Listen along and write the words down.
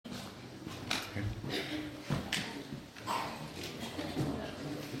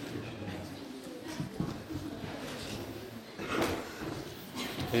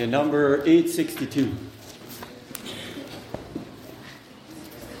Number 862.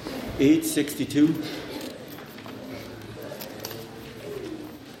 862.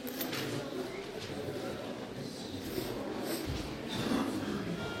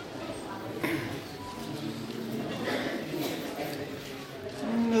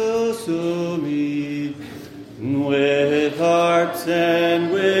 With harps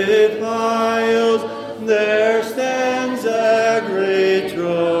and with piles there stands a great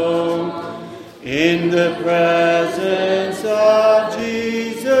throne in the presence of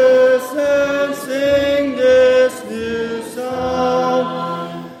Jesus, and sing this new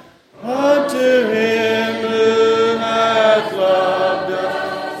song unto him who hath loved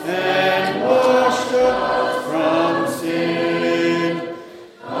us and washed us from sin.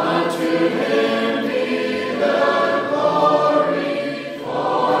 Unto him be the glory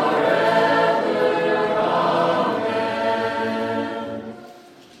forever. Amen.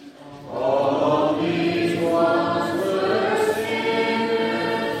 All these ones were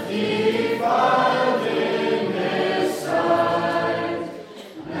sinners, defiled in his sight.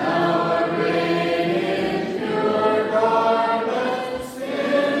 Now arrayed in pure garments,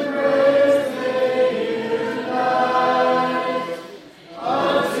 in praise they unite.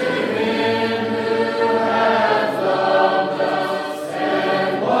 Unto him who hath loved us and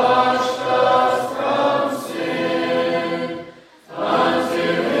washed us from sin, unto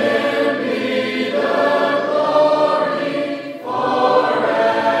him be the glory forever.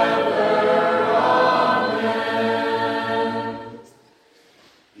 Amen.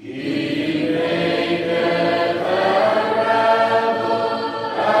 He maketh a rebel,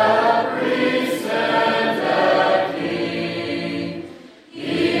 a priest and a king. He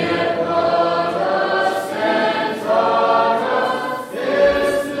hath brought us and taught us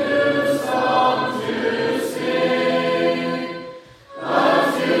this new song to sing.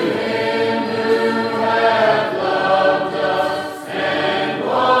 Unto him who hath loved us and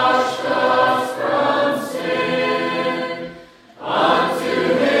washed us from sin, unto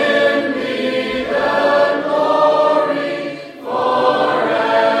him be the glory forever.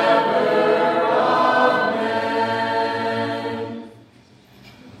 Amen.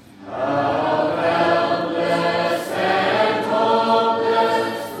 How helpless and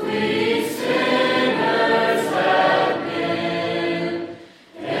hopeless we sinners have been,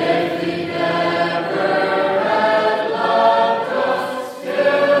 if he never had loved us,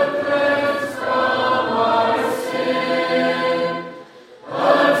 still cleansed from our sin.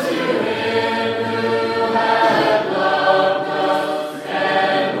 Unto him who hath loved us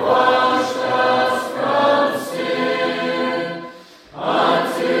and washed us from sin,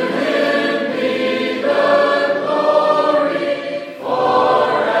 unto him be the glory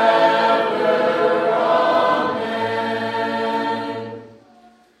forever. Amen.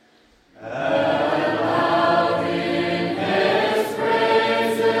 And loud in his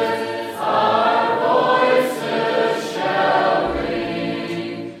praises our voices shall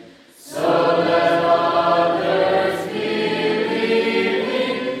ring, so that others believing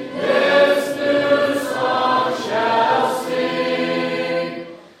this new song shall sing.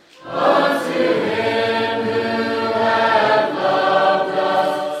 Unto him who hath loved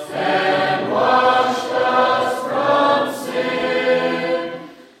us and washed us from sin,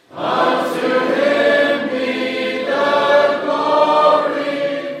 unto him be the glory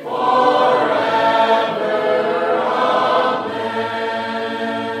forever. Amen.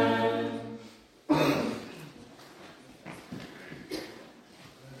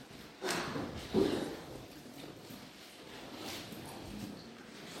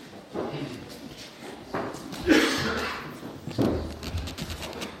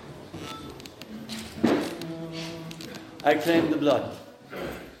 I claim the blood.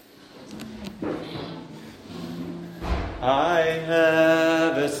 I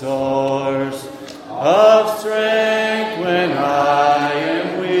have a source of strength when I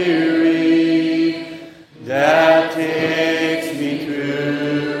am weary, that takes me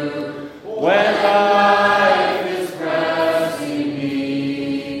through when life is pressing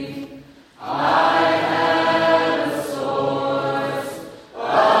me. I have a source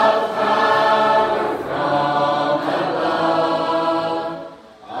of power from above.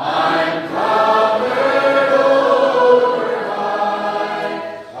 I'm covered over by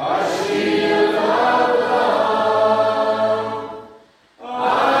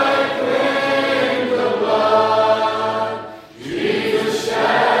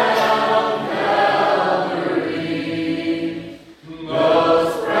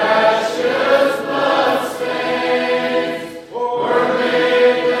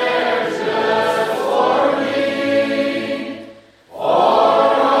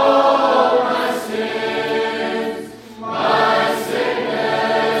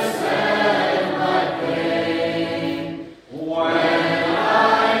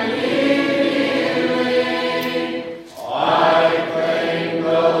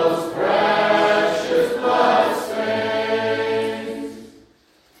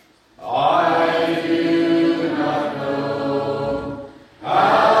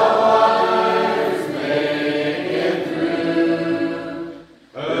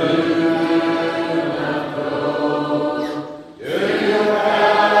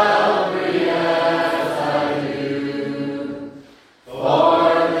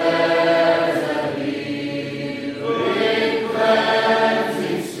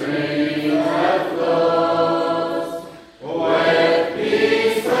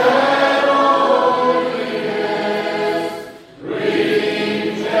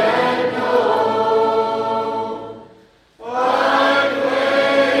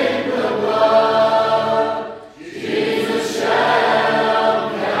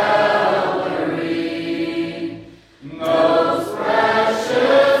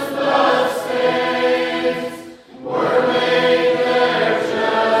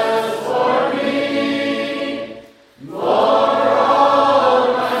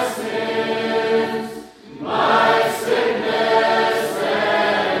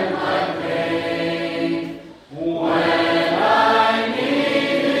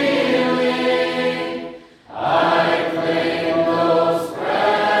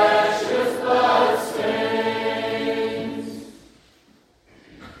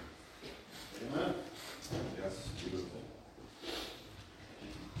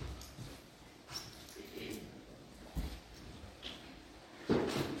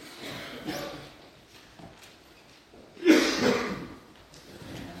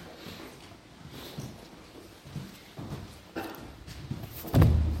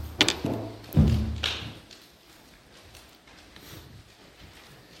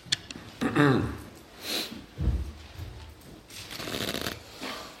Well,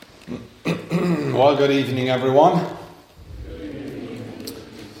 good evening, everyone.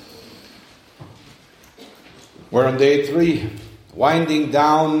 We're on day 3, winding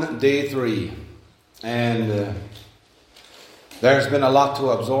down day 3, and there's been a lot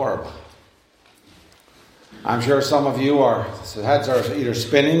to absorb. I'm sure some of you heads are either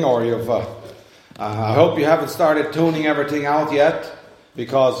spinning or you've. I hope you haven't started tuning everything out yet,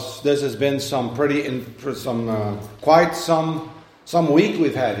 because this has been quite some week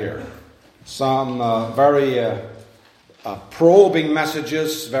we've had here. Some very probing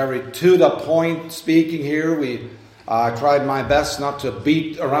messages, very to the point speaking here. I tried my best not to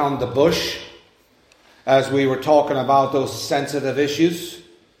beat around the bush as we were talking about those sensitive issues.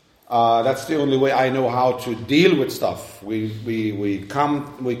 That's the only way I know how to deal with stuff. We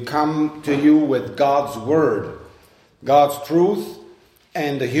come to you with God's word, God's truth,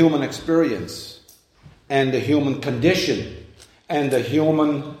 and the human experience, and the human condition, and the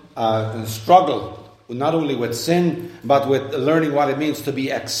human struggle, not only with sin, but with learning what it means to be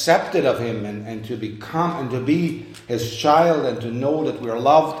accepted of Him, and to become and to be His child, and to know that we are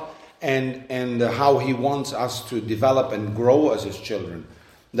loved, and how He wants us to develop and grow as His children.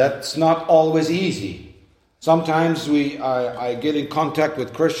 That's not always easy. Sometimes I get in contact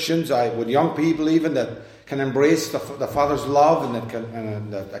with Christians, with young people even, that can embrace the Father's love and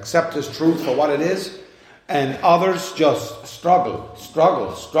that accept His truth for what it is, and others just struggle.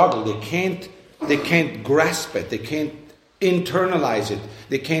 They can't grasp it. They can't internalize it.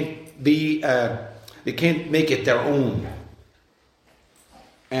 They can't make it their own.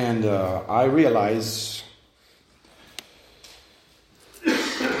 And I realize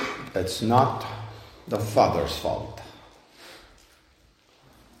it's not the Father's fault.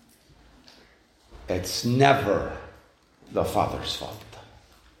 It's never the Father's fault.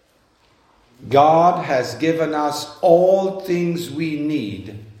 God has given us all things we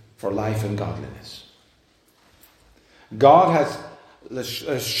need for life and godliness. God has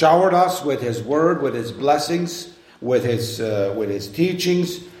showered us with His word, with His blessings, with His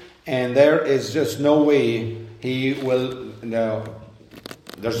teachings, and there is just no way He will.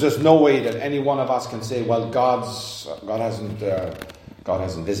 There's just no way that any one of us can say, "Well, God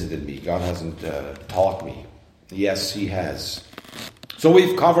hasn't visited me. God hasn't taught me." Yes, He has. So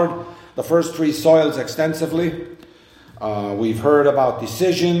we've covered the first 3 soils extensively. We've heard about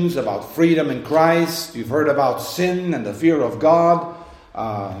decisions, about freedom in Christ. You've heard about sin and the fear of God.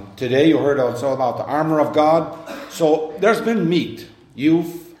 Today you heard also about the armor of God. So there's been meat.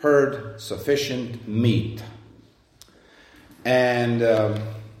 You've heard sufficient meat. And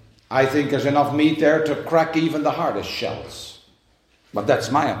I think there's enough meat there to crack even the hardest shells. But that's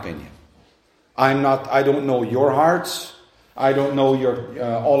my opinion. I don't know your hearts. I don't know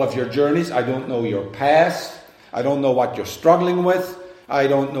all of your journeys. I don't know your past. I don't know what you're struggling with. I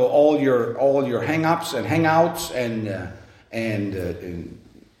don't know all your hang-ups and hang-outs and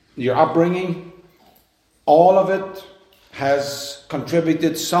your upbringing. All of it has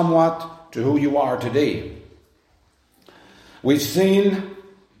contributed somewhat to who you are today. We've seen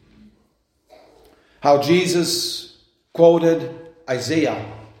how Jesus quoted Isaiah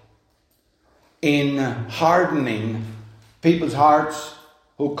in hardening people's hearts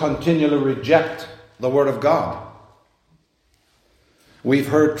who continually reject the Word of God. We've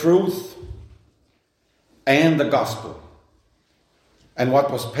heard truth and the gospel, and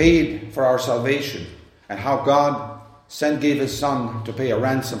what was paid for our salvation, and how God gave His Son to pay a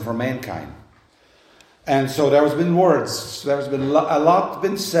ransom for mankind. And so there's been words, there's been a lot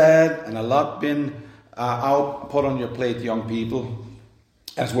been said, and a lot been put on your plate, young people,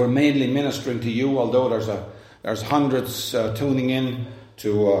 as we're mainly ministering to you, although there's hundreds tuning in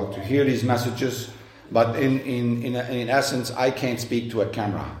to hear these messages. But in essence, I can't speak to a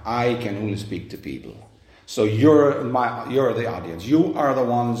camera. I can only speak to people. So you're the audience. You are the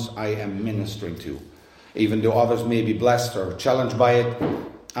ones I am ministering to. Even though others may be blessed or challenged by it,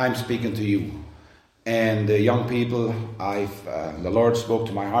 I'm speaking to you. And young people, the Lord spoke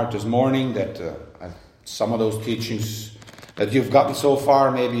to my heart this morning that some of those teachings that you've gotten so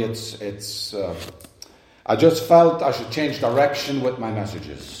far, maybe it's. I just felt I should change direction with my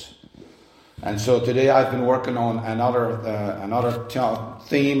messages. And so today I've been working on another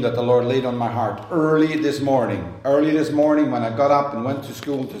theme that the Lord laid on my heart early this morning when I got up and went to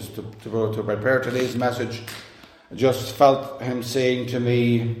school to prepare today's message. I just felt Him saying to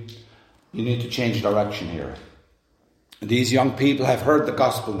me, you need to change direction here. These young people have heard the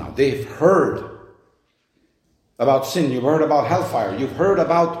gospel now. They've heard about sin. You've heard about hellfire. You've heard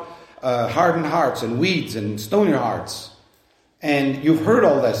about hardened hearts and weeds and stony hearts. And you've heard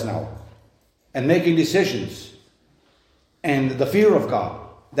all this now. and making decisions and the fear of God,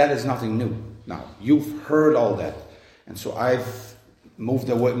 that is nothing new. Now, you've heard all that. And so I've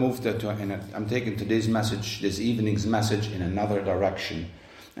I'm taking today's message, this evening's message, in another direction.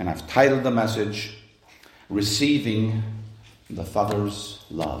 And I've titled the message, Receiving the Father's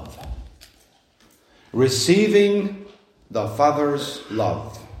Love. Receiving the Father's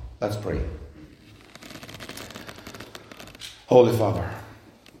love. Let's pray. Holy Father,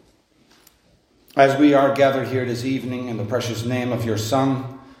 as we are gathered here this evening in the precious name of your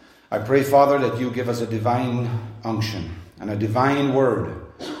Son, I pray, Father, that you give us a divine unction and a divine word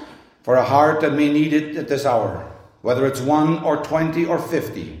for a heart that may need it at this hour, whether it's 1 or 20 or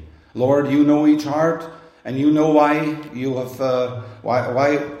 50. Lord, you know each heart, and you know why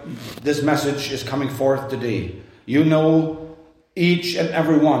this message is coming forth today. You know each and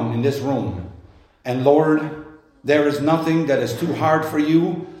every one in this room. And Lord, there is nothing that is too hard for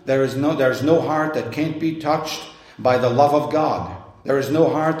you. There is no heart that can't be touched by the love of God. There is no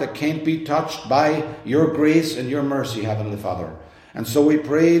heart that can't be touched by your grace and your mercy, Heavenly Father. And so we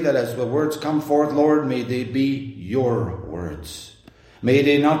pray that as the words come forth, Lord, may they be your words. May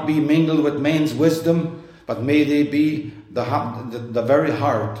they not be mingled with man's wisdom, but may they be the very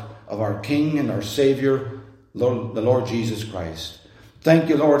heart of our King and our Savior, Lord, the Lord Jesus Christ. Thank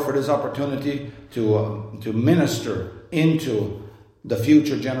you, Lord, for this opportunity to minister into the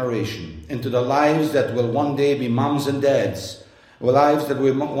future generation, into the lives that will one day be moms and dads, lives that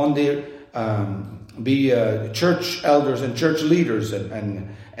will one day be church elders and church leaders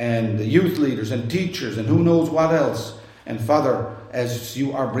and youth leaders and teachers and who knows what else. And Father, as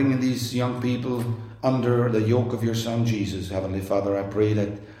you are bringing these young people under the yoke of your Son Jesus, Heavenly Father, I pray that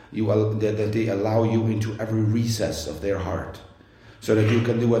that they allow you into every recess of their heart, so that you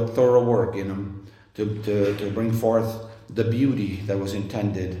can do a thorough work in them to bring forth the beauty that was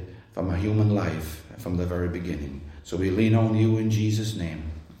intended from a human life from the very beginning. So we lean on you in Jesus' name.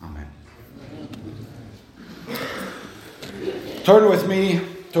 Amen. Turn with me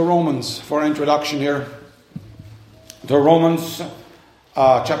to Romans for introduction here. To Romans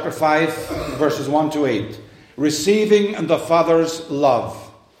chapter 5, verses 1 to 8. Receiving the Father's love.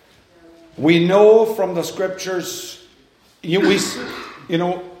 We know from the scriptures, there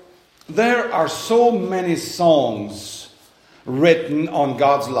are so many songs written on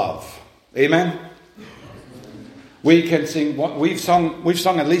God's love. Amen? We can sing, we've sung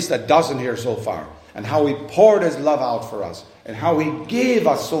at least a dozen here so far, and how He poured His love out for us, and how He gave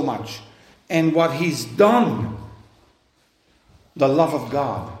us so much, and what He's done. The love of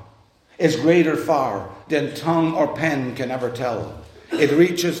God is greater far than tongue or pen can ever tell. It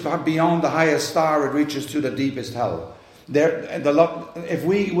reaches far beyond the highest star, it reaches to the deepest hell. If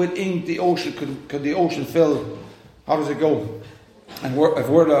we would ink the ocean, could the ocean fill? How does it go? And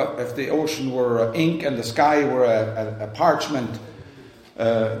if the ocean were ink and the sky were a parchment,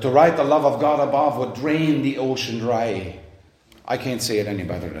 to write the love of God above would drain the ocean dry. I can't say it any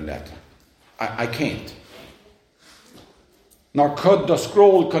better than that. I can't. Nor could the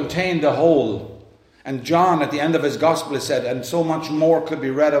scroll contain the whole. And John, at the end of his gospel, said, and so much more could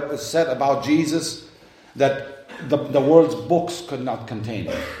be said about Jesus that the world's books could not contain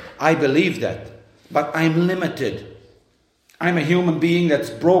it. I believe that, but I'm limited. I'm a human being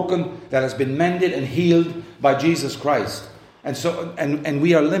that's broken, that has been mended and healed by Jesus Christ. And so, and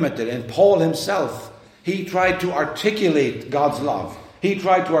we are limited. And Paul himself, he tried to articulate God's love. He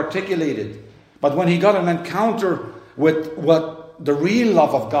tried to articulate it. But when he got an encounter with what the real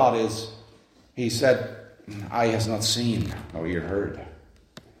love of God is, he said, eye has not seen nor ear heard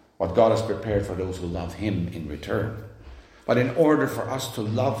what God has prepared for those who love Him in return. But in order for us to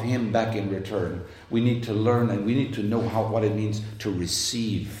love Him back in return, we need to learn and we need to know what it means to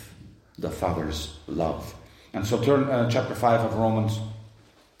receive the Father's love. And so turn chapter 5 of Romans.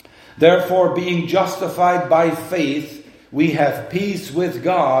 Therefore, being justified by faith, we have peace with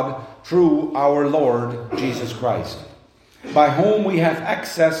God through our Lord Jesus Christ, by whom we have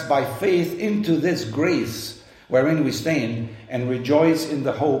access by faith into this grace wherein we stand and rejoice in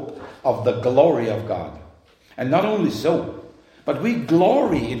the hope of the glory of God. And not only so, but we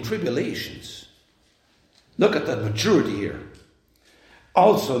glory in tribulations. Look at the maturity here.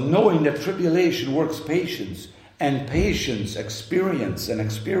 Also knowing that tribulation works patience, and patience experience, and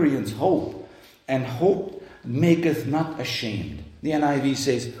experience hope, and hope maketh not ashamed. The NIV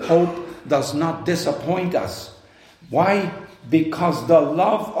says, hope does not disappoint us. Why? Because the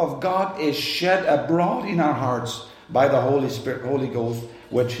love of God is shed abroad in our hearts by the Holy Spirit, Holy Ghost,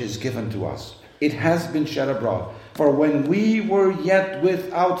 which is given to us. It has been shed abroad. For when we were yet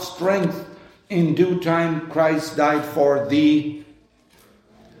without strength, in due time Christ died for the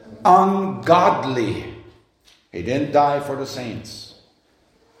ungodly. He didn't die for the saints.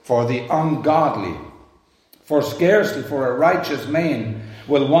 For the ungodly. For scarcely for a righteous man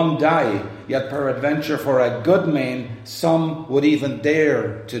will one die, yet peradventure for a good man some would even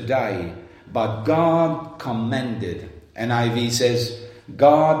dare to die. But God commended, NIV says,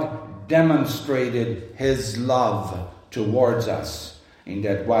 God demonstrated his love towards us, in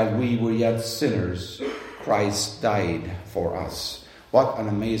that while we were yet sinners, Christ died for us. What an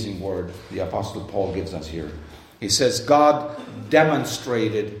amazing word the Apostle Paul gives us here. He says God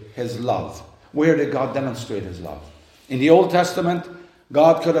demonstrated his love. Where did God demonstrate his love? In the Old Testament,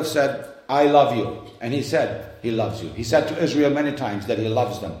 God could have said, I love you. And he said he loves you. He said to Israel many times that he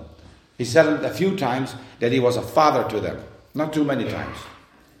loves them. He said a few times that he was a father to them. Not too many times.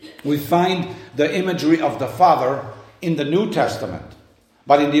 We find the imagery of the Father in the New Testament.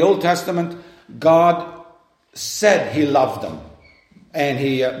 But in the Old Testament, God said he loved them.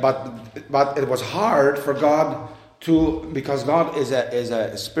 And but it was hard for God to, because God is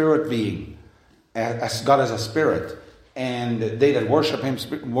a spirit being. God is a spirit. And they that worship him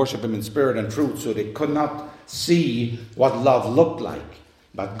in spirit and truth. So they could not see what love looked like.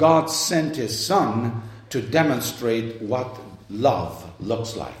 But God sent his Son to demonstrate what love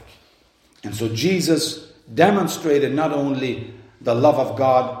looks like. And so Jesus demonstrated not only the love of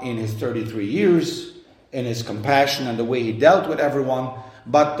God in his 33 years, in his compassion and the way he dealt with everyone,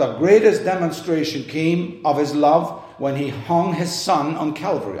 but the greatest demonstration came of his love when he hung his Son on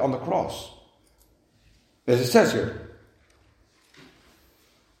Calvary, on the cross. As it says here.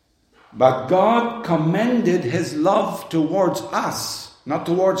 But God commended his love towards us, not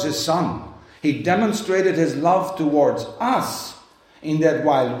towards his Son. He demonstrated his love towards us in that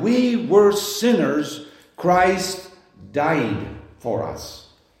while we were sinners, Christ died for us.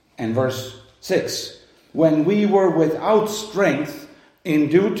 And verse 6, when we were without strength, in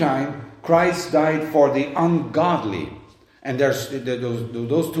due time, Christ died for the ungodly. And there's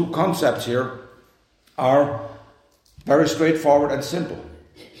those two concepts here are very straightforward and simple.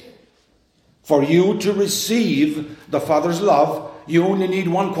 For you to receive the Father's love, you only need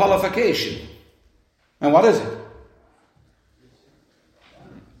one qualification. And what is it?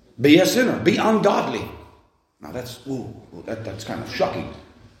 Be a sinner. Be ungodly. Now that's kind of shocking.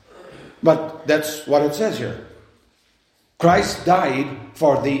 But that's what it says here. Christ died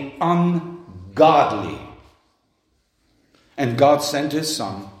for the ungodly. And God sent his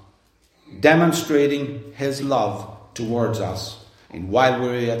Son, demonstrating his love towards us. And while we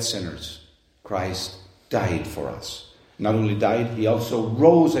were yet sinners, Christ died for us. Not only died, he also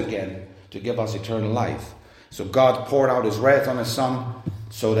rose again to give us eternal life. So God poured out his wrath on his Son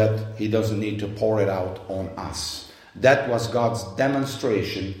so that he doesn't need to pour it out on us. That was God's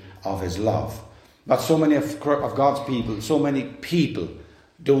demonstration of his love. But so many of God's people, so many people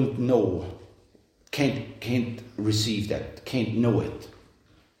don't know, can't receive that, can't know it.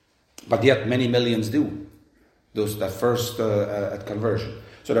 But yet many millions do. That first at conversion.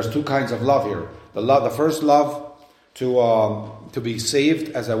 So there's two kinds of love here. The first love to be saved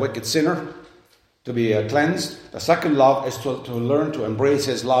as a wicked sinner, to be cleansed. The second love is to learn to embrace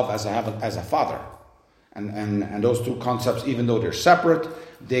his love as a father. And those two concepts, even though they're separate,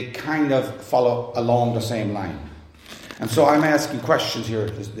 they kind of follow along the same line. And so I'm asking questions here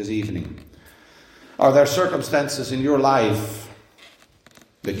this evening. Are there circumstances in your life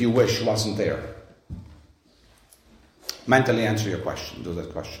that you wish wasn't there? Mentally answer your question. Those are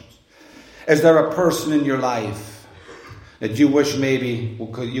questions. Is there a person in your life that you wish maybe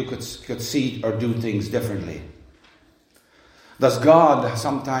you could see or do things differently? Does God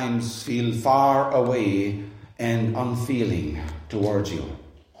sometimes feel far away and unfeeling towards you?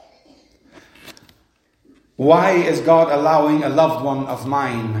 Why is God allowing a loved one of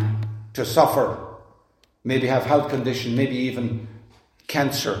mine to suffer? Maybe have health condition, maybe even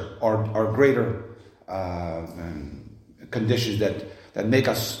cancer or greater conditions that make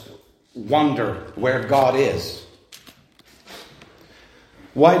us wonder where God is.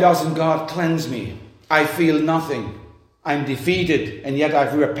 Why doesn't God cleanse me? I feel nothing. I'm defeated, and yet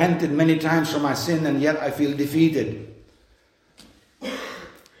I've repented many times for my sin, and yet I feel defeated.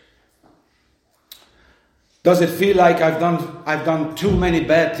 Does it feel like I've done too many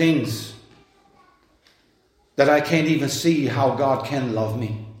bad things that I can't even see how God can love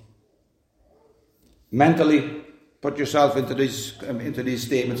me? Mentally, put yourself into these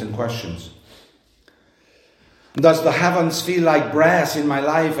statements and questions. Does the heavens feel like brass in my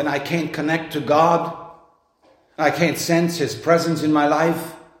life and I can't connect to God? I can't sense his presence in my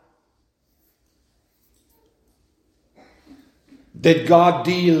life? Did God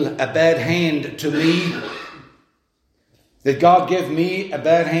deal a bad hand to me? Did God give me a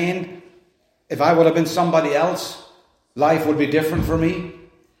bad hand? If I would have been somebody else, life would be different for me.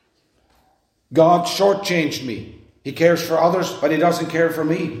 God shortchanged me. He cares for others, but He doesn't care for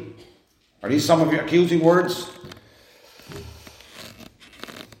me. Are these some of your accusing words?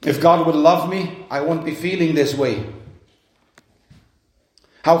 If God would love me, I wouldn't be feeling this way.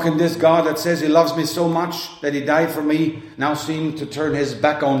 How can this God that says He loves me so much that He died for me now seem to turn His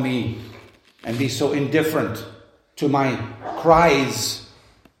back on me and be so indifferent to my cries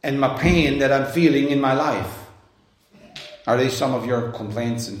and my pain that I'm feeling in my life? Are these some of your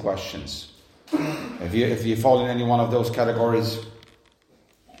complaints and questions? If you fall in any one of those categories,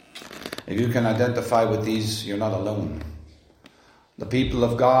 if you can identify with these, you're not alone. The people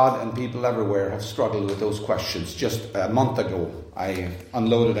of God and people everywhere have struggled with those questions. Just a month ago, I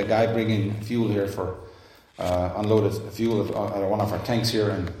unloaded a guy bringing fuel here unloaded fuel at one of our tanks here,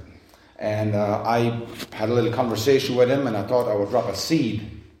 and I had a little conversation with him, and I thought I would drop a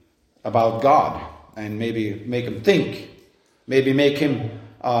seed about God and maybe make him think, maybe make him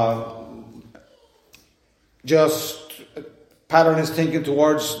just pattern his thinking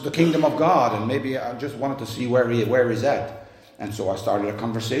towards the kingdom of God, and maybe I just wanted to see where he's at. And so I started a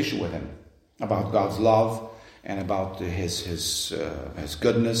conversation with him about God's love and about his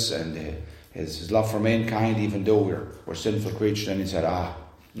goodness and his love for mankind, even though we're sinful creatures. And he said,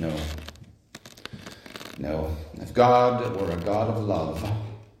 no. If God were a God of love.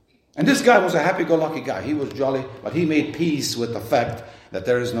 And this guy was a happy-go-lucky guy. He was jolly, but he made peace with the fact that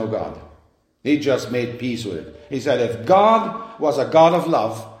there is no God. He just made peace with it. He said, if God was a God of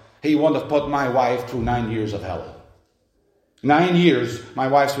love, He wouldn't have put my wife through 9 years of hell. 9 years, my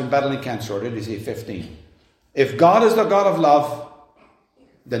wife's been battling cancer, or did he say 15? If God is the God of love,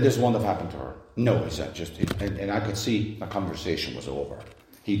 then this wouldn't have happened to her. No, he said, and I could see the conversation was over.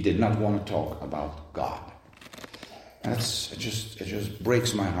 He did not want to talk about God. And it just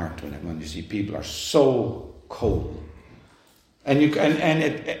breaks my heart when you see people are so cold. And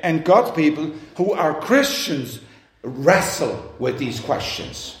God's people who are Christians wrestle with these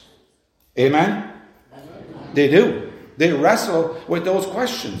questions. Amen? They do. They wrestle with those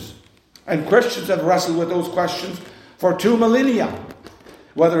questions. And Christians have wrestled with those questions for 2 millennia.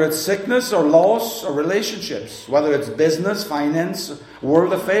 Whether it's sickness or loss or relationships. Whether it's business, finance,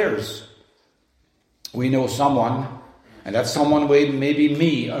 world affairs. We know someone, and that someone may be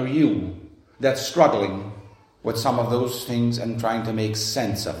me or you, that's struggling with some of those things and trying to make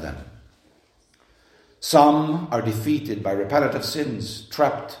sense of them. Some are defeated by repetitive sins,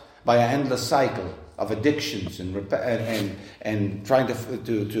 trapped by an endless cycle of addictions and trying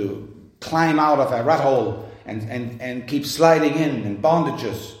to climb out of a rat hole and keep sliding in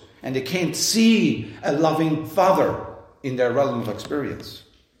bondages, and they can't see a loving Father in their realm of experience.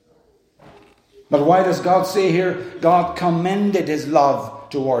 But why does God say here, God commended His love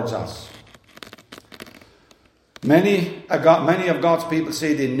towards us? Many of God's people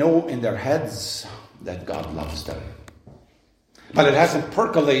say they know in their heads that God loves them. But it hasn't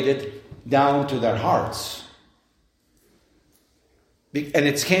percolated down to their hearts. And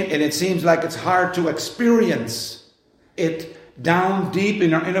it seems like it's hard to experience it down deep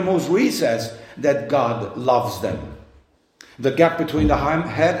in our innermost recess that God loves them. The gap between the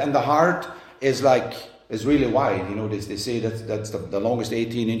head and the heart is really wide. You know, they say that's the longest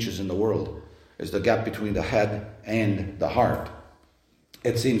 18 inches in the world. Is the gap between the head and the heart.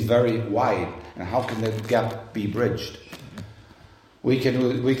 It seems very wide. And how can that gap be bridged? We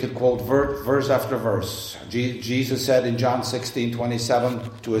could quote verse after verse. Jesus said in John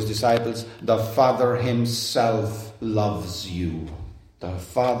 16:27 to His disciples, the Father Himself loves you. The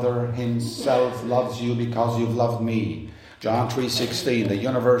Father Himself loves you because you've loved me. John 3:16, the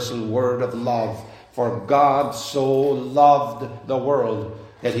universal word of love. For God so loved the world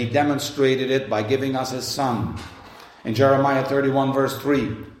that He demonstrated it by giving us His Son. In Jeremiah 31 verse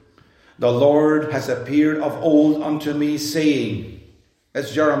 3, the Lord has appeared of old unto me, saying,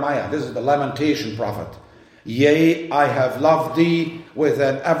 that's Jeremiah, this is the lamentation prophet, yea, I have loved thee with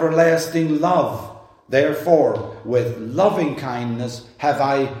an everlasting love. Therefore, with loving kindness have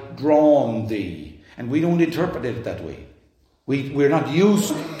I drawn thee. And we don't interpret it that way. We're not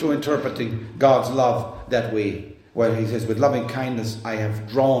used to interpreting God's love that way. Well, He says, with loving kindness I have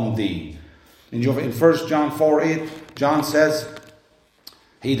drawn thee. In 1 John 4:8, John says,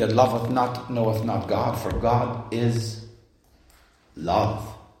 he that loveth not knoweth not God, for God is love.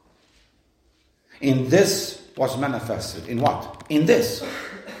 In this was manifested. In what? In this.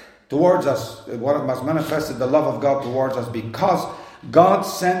 Towards us. What was manifested? The love of God towards us, because God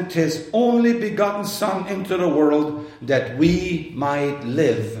sent His only begotten Son into the world that we might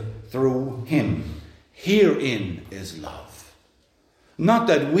live through Him. Herein is love. Not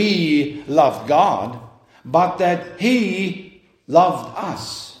that we loved God, but that He loved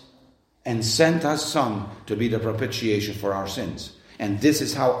us and sent His Son to be the propitiation for our sins. And this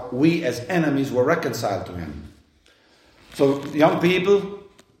is how we as enemies were reconciled to Him. So young people,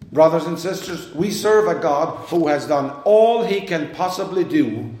 brothers and sisters, we serve a God who has done all He can possibly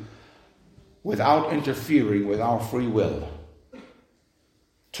do without interfering with our free will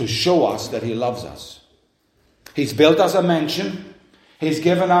to show us that He loves us. He's built us a mansion. He's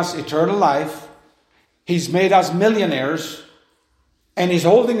given us eternal life. He's made us millionaires. And He's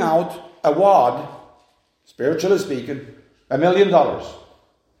holding out a wad, spiritually speaking, $1 million.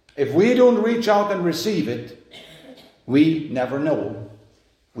 If we don't reach out and receive it, we never know.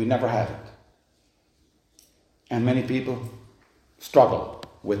 We never have it. And many people struggle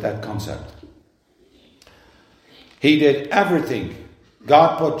with that concept. He did everything.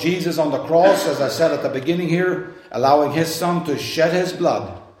 God put Jesus on the cross, as I said at the beginning here, allowing His Son to shed His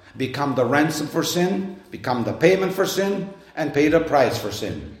blood, become the ransom for sin, become the payment for sin, and pay the price for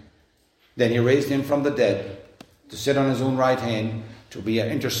sin. Then He raised Him from the dead to sit on His own right hand to be an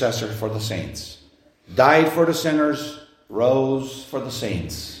intercessor for the saints. Died for the sinners, rose for the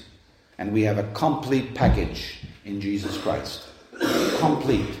saints. And we have a complete package in Jesus Christ.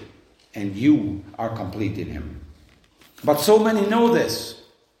 Complete. And you are complete in Him. But so many know this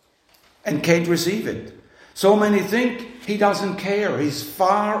and can't receive it. So many think He doesn't care. He's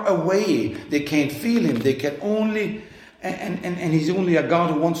far away. They can't feel Him. They can only... And He's only a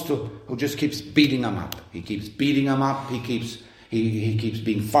God who just keeps beating them up. He keeps beating them up. He keeps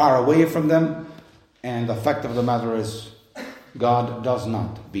being far away from them. And the fact of the matter is, God does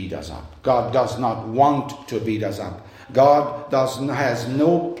not beat us up. God does not want to beat us up. God has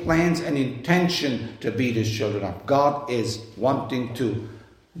no plans and intention to beat His children up. God is wanting to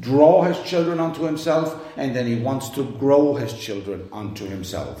draw His children unto Himself, and then He wants to grow His children unto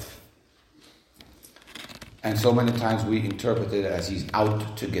Himself. And so many times we interpret it as He's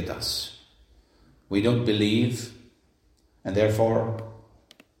out to get us. We don't believe, and therefore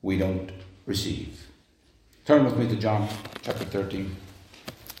we don't receive. Turn with me to John chapter 13.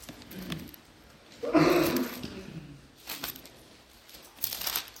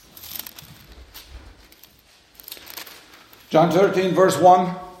 John 13, verse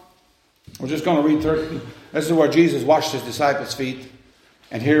 1. We're just going to read 13. This is where Jesus washed His disciples' feet.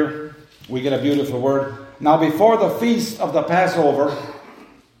 And here we get a beautiful word. Now before the feast of the Passover,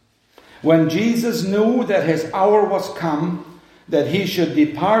 when Jesus knew that His hour was come, that He should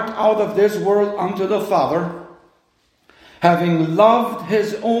depart out of this world unto the Father, having loved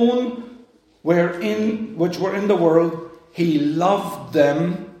His own which were in the world, He loved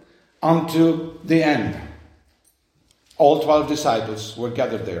them unto the end. All 12 disciples were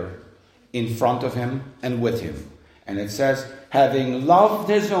gathered there in front of Him and with Him. And it says, having loved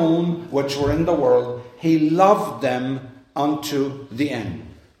His own which were in the world, He loved them unto the end.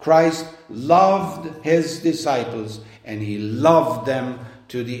 Christ loved His disciples and He loved them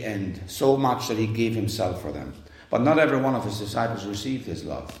to the end. So much that He gave Himself for them. But not every one of His disciples received His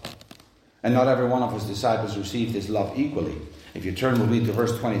love. And not every one of His disciples received His love equally. If you turn with me to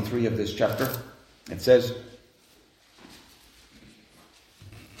verse 23 of this chapter, it says,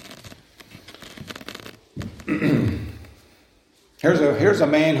 Here's a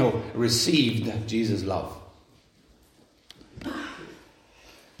man who received Jesus' love.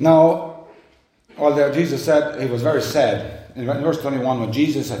 Now, Jesus said He was very sad. In verse 21, when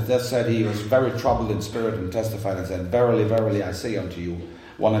Jesus had thus said, He was very troubled in spirit and testified and said, verily, verily, I say unto you,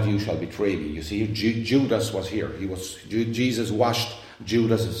 one of you shall betray me. You see, Judas was here. Jesus washed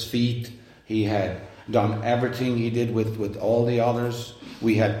Judas's feet. He had done everything He did with all the others.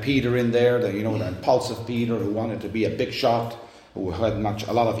 We had Peter in there, the impulsive Peter who wanted to be a big shot, who had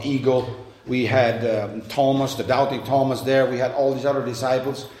a lot of ego. We had Thomas, the doubting Thomas there. We had all these other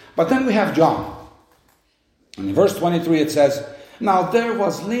disciples. But then we have John. And in verse 23 it says, now there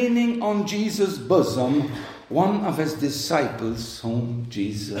was leaning on Jesus' bosom one of His disciples whom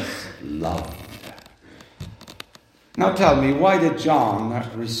Jesus loved. Now tell me, why did John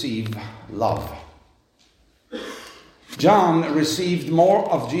receive love? John received more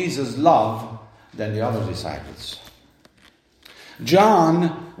of Jesus' love than the other disciples.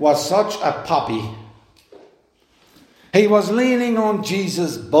 John was such a puppy. He was leaning on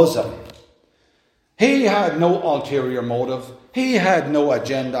Jesus' bosom. He had no ulterior motive. He had no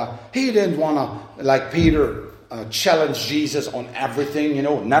agenda. He didn't want to, like Peter, challenge Jesus on everything.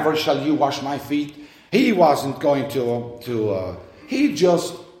 Never shall you wash my feet. He wasn't going to he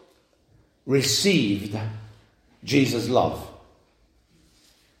just received Jesus' love.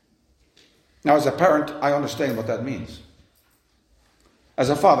 Now, as a parent, I understand what that means. as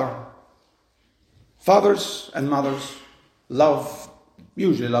a father, fathers and mothers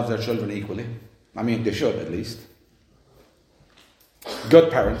usually love their children equally. I mean, they should at least.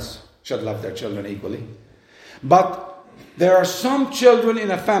 Good parents should love their children equally. But there are some children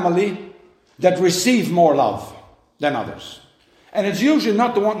in a family that receive more love than others. And it's usually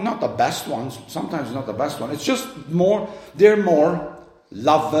not the best ones. Sometimes not the best one. It's just they're more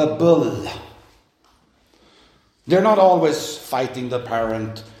lovable. They're not always fighting the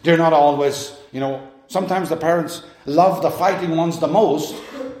parent. They're not always, sometimes the parents love the fighting ones the most,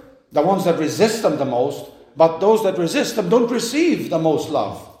 the ones that resist them the most, but those that resist them don't receive the most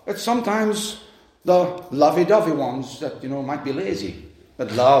love. It's sometimes the lovey-dovey ones that, might be lazy,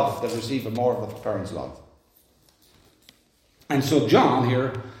 that receive more of the parents' love. And so John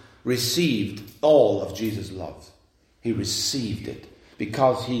here received all of Jesus' love. He received it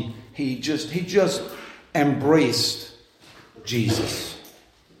because he just embraced Jesus.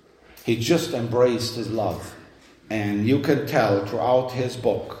 He just embraced his love. And you can tell throughout his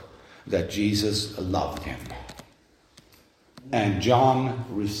book that Jesus loved him. And John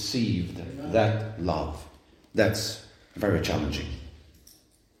received that love. That's very challenging.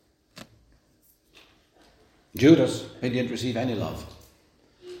 Judas, he didn't receive any love.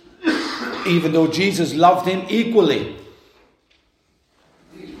 Even though Jesus loved him equally.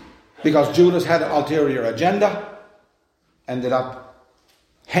 Because Judas had an ulterior agenda, ended up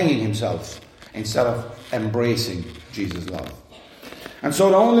hanging himself instead of embracing Jesus' love. And so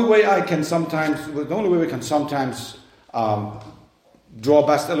the only way we can sometimes draw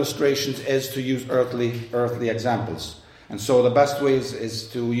best illustrations is to use earthly examples. And so the best way is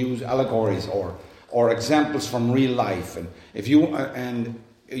to use allegories or examples from real life. And if you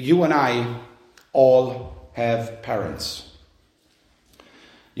and I all have parents.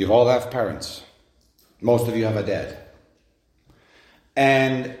 You all have parents. Most of you have a dad.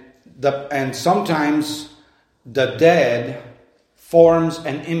 And sometimes the dad forms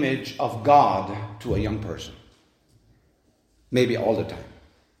an image of God to a young person. Maybe all the time.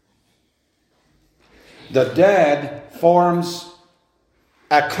 The dad forms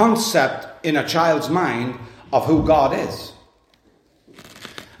a concept in a child's mind of who God is.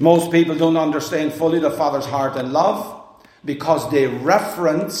 Most people don't understand fully the Father's heart and love because they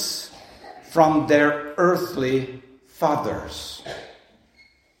reference from their earthly fathers.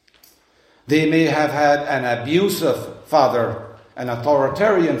 They may have had an abusive father, an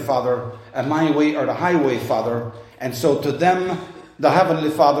authoritarian father, a my way or the highway father, and so to them, the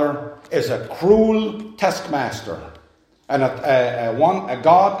Heavenly Father is a cruel taskmaster, and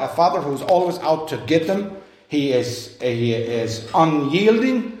a Father who's always out to get them. He is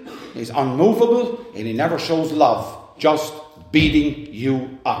unyielding, he's unmovable, and he never shows love, just beating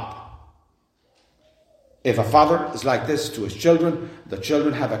you up. If a father is like this to his children, the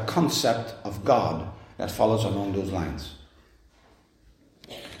children have a concept of God that follows along those lines.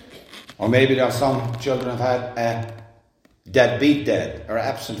 Or maybe there are some children who have had a deadbeat dad or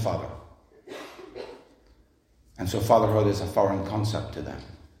absent father. And so fatherhood is a foreign concept to them.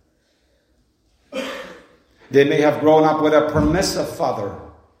 They may have grown up with a permissive father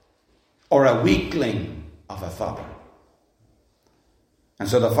or a weakling of a father. And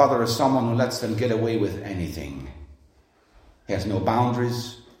so the father is someone who lets them get away with anything. He has no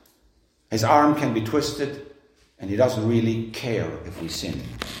boundaries. His arm can be twisted, and he doesn't really care if we sin.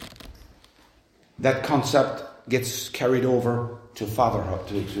 That concept gets carried over to fatherhood,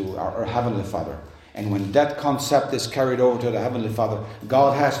 to our Heavenly Father. And when that concept is carried over to the Heavenly Father,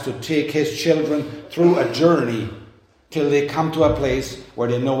 God has to take his children through a journey till they come to a place where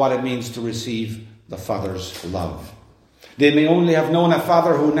they know what it means to receive the Father's love. They may only have known a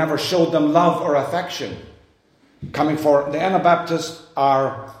father who never showed them love or affection. Coming for the Anabaptists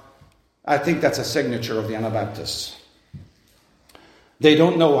I think that's a signature of the Anabaptists. They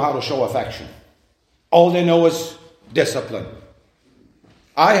don't know how to show affection. All they know is discipline.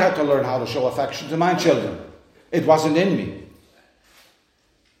 I had to learn how to show affection to my children. It wasn't in me.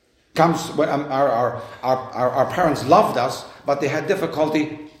 Comes when our parents loved us, but they had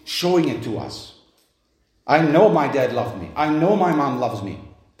difficulty showing it to us. I know my dad loved me. I know my mom loves me.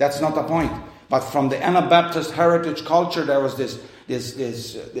 That's not the point. But from the Anabaptist heritage culture, there was this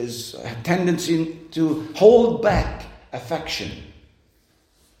tendency to hold back affection.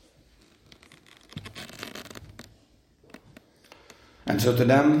 And so to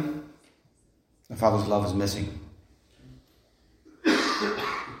them, the Father's love is missing.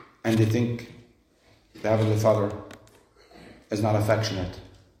 And they think the Heavenly Father is not affectionate.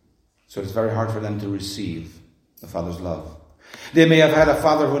 So it's very hard for them to receive the Father's love. They may have had a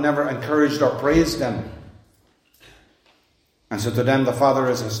father who never encouraged or praised them. And so to them the father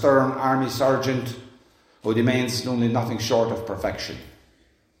is a stern army sergeant who demands only nothing short of perfection.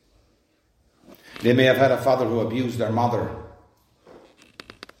 They may have had a father who abused their mother.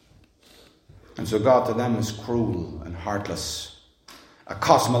 And so God to them is cruel and heartless, a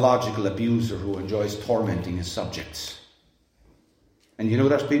cosmological abuser who enjoys tormenting his subjects. And you know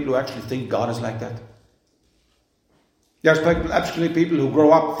there's people who actually think God is like that. There's actually people who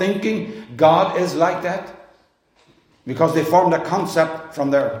grow up thinking God is like that because they formed a concept from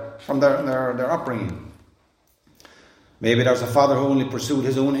their upbringing. Maybe there's a father who only pursued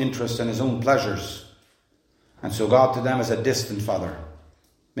his own interests and his own pleasures. And so God to them is a distant father.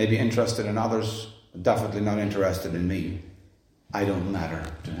 Maybe interested in others, but definitely not interested in me. I don't matter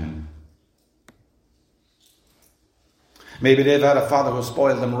to him. Maybe they've had a father who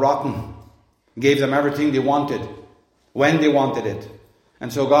spoiled them rotten, gave them everything they wanted, when they wanted it.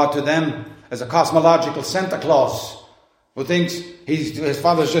 And so God to them is a cosmological Santa Claus who thinks his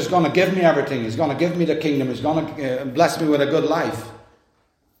father's just going to give me everything. He's going to give me the kingdom. He's going to bless me with a good life.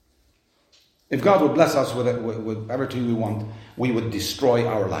 If God would bless us with everything we want, we would destroy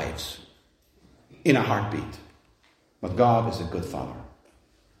our lives in a heartbeat. But God is a good father.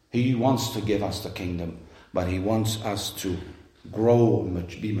 He wants to give us the kingdom, but he wants us to grow,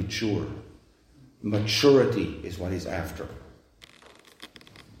 be mature. Maturity is what he's after.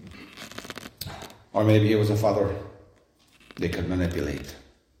 Or maybe he was a father they could manipulate.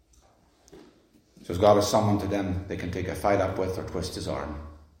 So God is someone to them they can take a fight up with or twist his arm.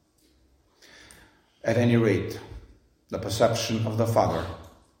 At any rate, the perception of the father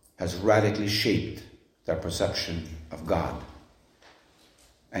has radically shaped their perception of God.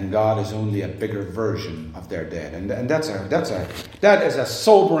 And God is only a bigger version of their dad. And that is a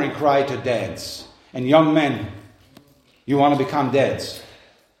sobering cry to dads. And young men, you want to become dads.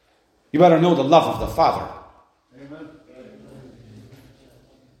 You better know the love of the Father. Amen.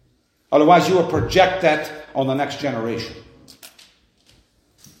 Otherwise you will project that on the next generation.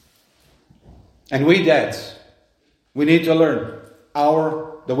 And we dads, we need to learn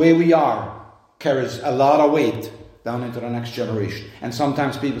the way we are carries a lot of weight down into the next generation. And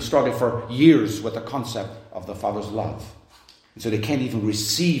sometimes people struggle for years with the concept of the Father's love. And so they can't even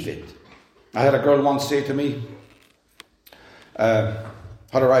receive it. I had a girl once say to me, how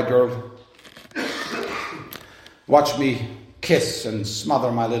to write, girl? Watch me kiss and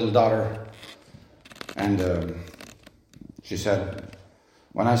smother my little daughter. And she said,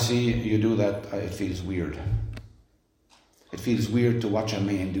 when I see you do that, it feels weird. It feels weird to watch a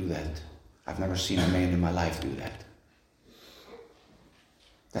man do that. I've never seen a man in my life do that.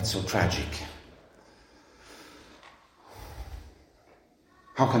 That's so tragic.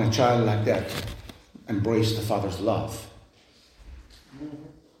 How can a child like that embrace the Father's love?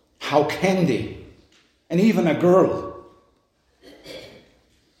 How can they? And even a girl,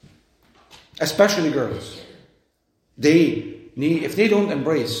 especially girls, if they don't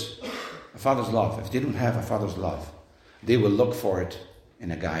embrace a father's love, if they don't have a father's love, they will look for it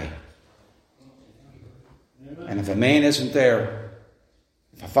in a guy. And if a man isn't there,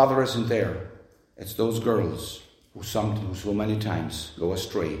 if a father isn't there, it's those girls who so many times go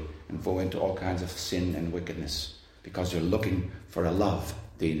astray and fall into all kinds of sin and wickedness because they're looking for a love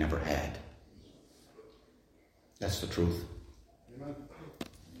they never had. That's the truth. Amen.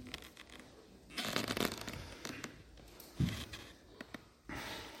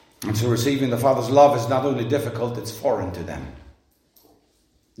 And so receiving the Father's love is not only difficult, it's foreign to them.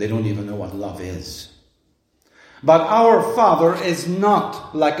 They don't even know what love is. But our Father is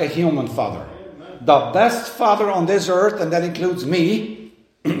not like a human father. The best father on this earth, and that includes me,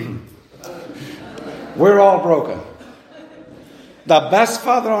 we're all broken. The best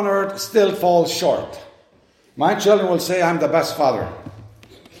father on earth still falls short. My children will say I'm the best father.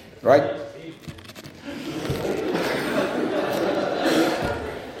 Right?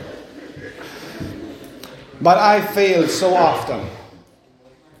 But I fail so often.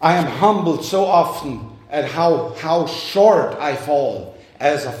 I am humbled so often at how short I fall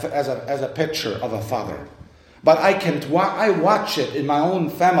as a picture of a father. But I watch it in my own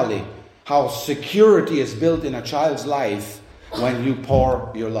family, how security is built in a child's life when you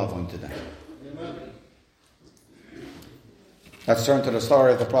pour your love into them. Amen. Let's turn to the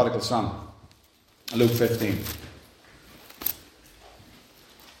story of the prodigal son. Luke 15.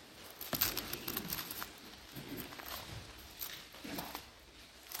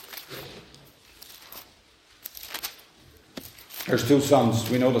 There's two sons.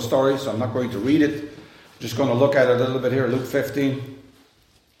 We know the story, so I'm not going to read it. I'm just going to look at it a little bit here. Luke 15.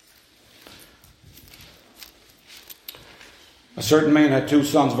 A certain man had 2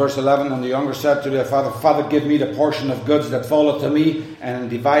 sons, verse 11, and the younger said to their father, Father, give me the portion of goods that falleth to me,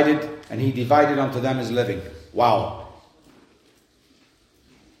 and he divided unto them his living. Wow.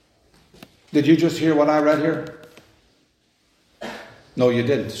 Did you just hear what I read here? No, you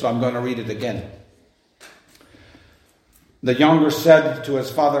didn't, so I'm going to read it again. The younger said to his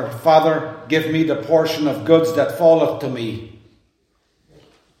father, Father, give me the portion of goods that falleth to me.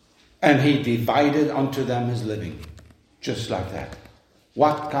 And he divided unto them his living. Just like that.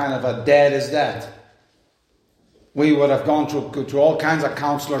 What kind of a dad is that? We would have gone through all kinds of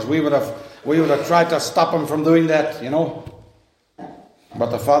counselors. We would have tried to stop him from doing that,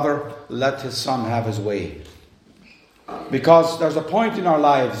 But the father let his son have his way. Because there's a point in our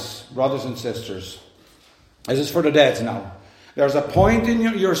lives, brothers and sisters. This is for the dads now. There's a point in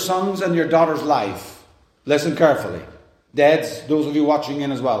your son's and your daughter's life. Listen carefully. Dads, those of you watching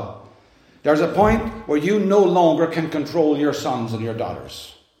in as well. There's a point where you no longer can control your sons and your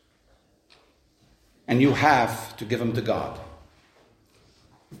daughters. And you have to give them to God.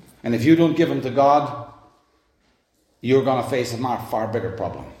 And if you don't give them to God, you're going to face a far bigger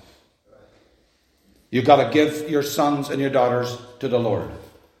problem. You've got to give your sons and your daughters to the Lord.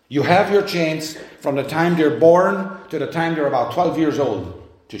 You have your chance from the time they're born to the time they're about 12 years old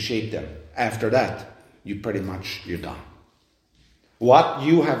to shape them. After that, you're done. What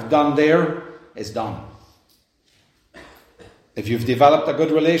you have done there is done. If you've developed a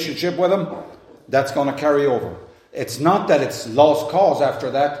good relationship with them, that's going to carry over. It's not that it's lost cause after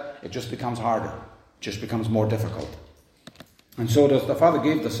that. It just becomes harder. It just becomes more difficult. And so the father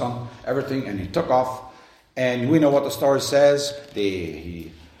gave the son everything and he took off. And we know what the story says.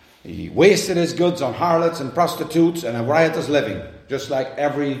 He wasted his goods on harlots and prostitutes and a riotous living. Just like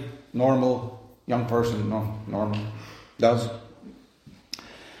every normal young person normal does.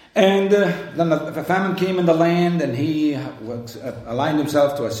 And then the famine came in the land, and he aligned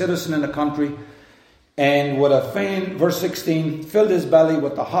himself to a citizen in the country, and would have fain, verse 16, filled his belly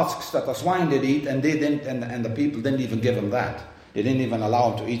with the husks that the swine did eat, and they didn't, and the people didn't even give him that. They didn't even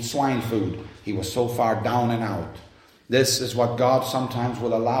allow him to eat swine food. He was so far down and out. This is what God sometimes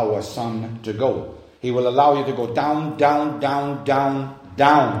will allow a son to go. He will allow you to go down, down, down, down,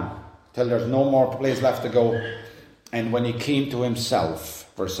 down, till there's no more place left to go. And when he came to himself,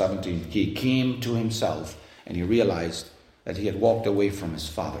 verse 17, he came to himself and he realized that he had walked away from his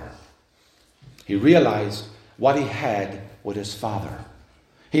father. He realized what he had with his father.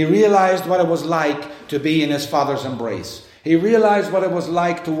 He realized what it was like to be in his father's embrace. He realized what it was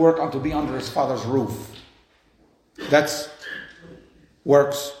like to be under his father's roof. That's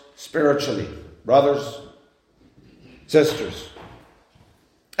works spiritually. Brothers, sisters.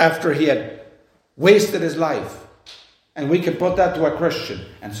 After he had wasted his life. And we can put that to a Christian.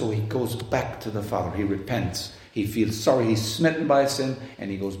 And so he goes back to the Father. He repents. He feels sorry. He's smitten by sin. And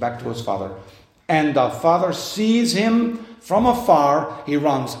he goes back to his Father. And the Father sees him from afar. He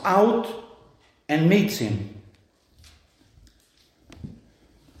runs out and meets him.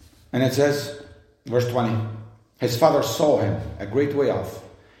 And it says, verse 20, his father saw him a great way off.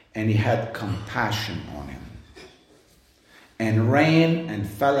 And he had compassion on him. And ran and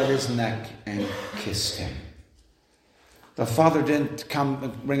fell at his neck and kissed him. The father didn't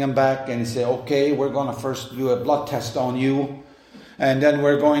come bring him back and say, okay, we're going to first do a blood test on you. And then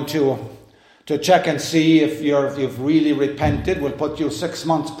we're going to check and see if you've really repented. We'll put you 6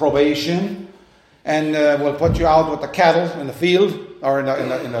 months probation. And we'll put you out with the cattle in the field or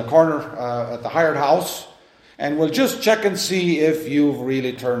in the corner at the hired house. And we'll just check and see if you've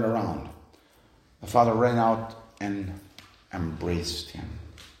really turned around. The father ran out and embraced him.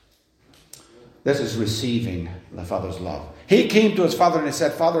 This is receiving the Father's love. He came to his father and he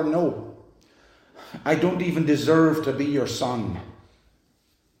said, Father, no. I don't even deserve to be your son.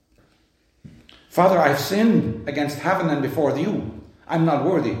 Father, I've sinned against heaven and before you. I'm not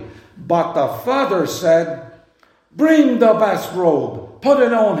worthy. But the father said, bring the best robe, put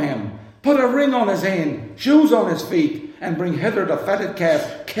it on him, put a ring on his hand, shoes on his feet, and bring hither the fatted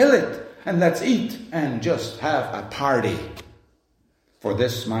calf, kill it, and let's eat and just have a party. For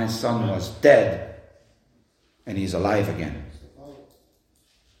this my son was dead, and he's alive again.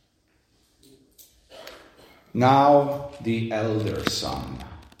 Now the elder son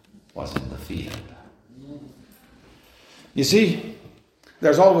was in the field. You see,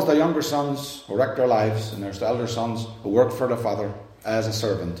 there's always the younger sons who wreck their lives, and there's the elder sons who work for the father as a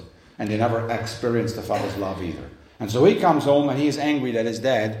servant, and they never experience the father's love either. And so he comes home and he's angry that his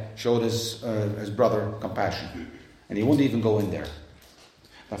dad showed his brother compassion, and he wouldn't even go in there.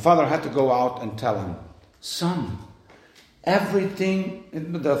 The father had to go out and tell him, son, Everything,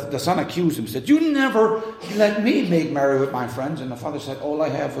 the son accused him, said, you never let me make merry with my friends. And the father said, all I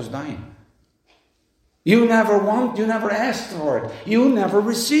have was thine. You never asked for it. You never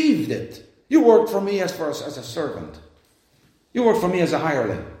received it. You worked for me as a servant. You worked for me as a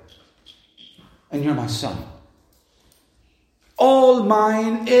hireling. And you're my son. All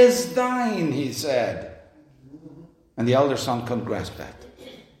mine is thine, he said. And the elder son couldn't grasp that.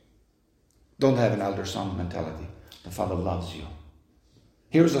 Don't have an elder son mentality. The Father loves you.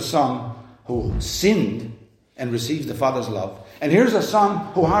 Here's a son who sinned and received the Father's love. And here's a son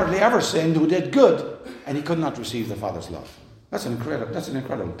who hardly ever sinned, who did good, and he could not receive the Father's love. That's an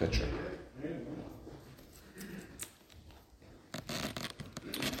incredible picture.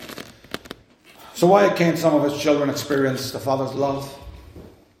 So why can't some of his children experience the Father's love?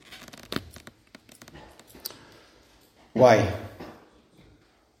 Why?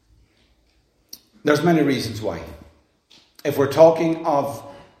 There's many reasons why. If we're talking of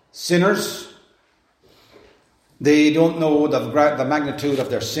sinners, they don't know the magnitude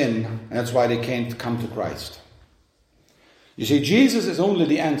of their sin, and that's why they can't come to Christ. You see, Jesus is only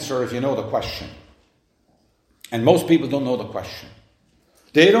the answer if you know the question. And most people don't know the question.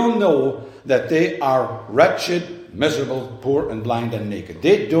 They don't know that they are wretched, miserable, poor, and blind and naked.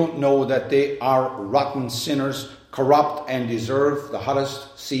 They don't know that they are rotten sinners, corrupt, and deserve the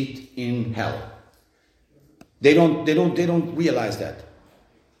hottest seat in hell. They don't realize that.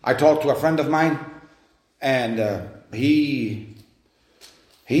 I talked to a friend of mine, and he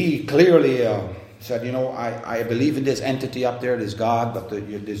clearly said, I believe in this entity up there, this God, but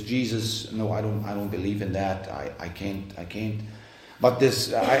this Jesus, no, I don't believe in that. I can't. But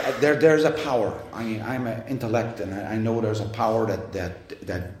there's a power. I mean, I'm an intellect, and I know there's a power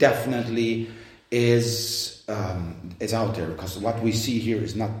that definitely is out there, because what we see here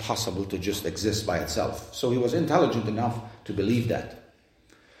is not possible to just exist by itself. So he was intelligent enough to believe that.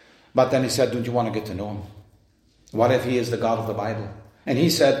 But then he said, don't you want to get to know him? What if he is the God of the Bible? And he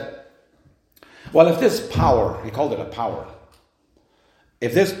said, well, if this power, he called it a power,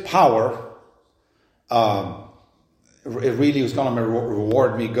 if this power it really is going to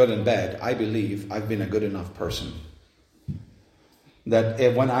reward me good and bad, I believe I've been a good enough person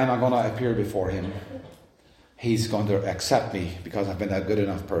that when I'm going to appear before him, he's going to accept me because I've been a good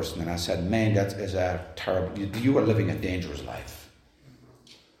enough person. And I said, man, that is a terrible... You are living a dangerous life.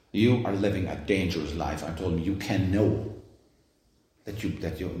 You are living a dangerous life. I told him, you can know that you,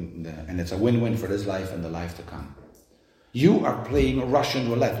 and it's a win-win for this life and the life to come. You are playing Russian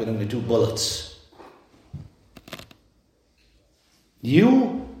roulette with only 2 bullets.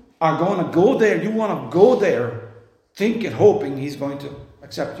 You are going to go there. You want to go there thinking, hoping he's going to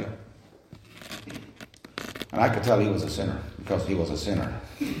accept you. And I could tell he was a sinner, because he was a sinner.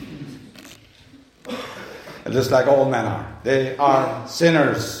 And just like all men are. They are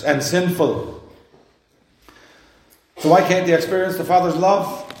sinners and sinful. So why can't they experience the Father's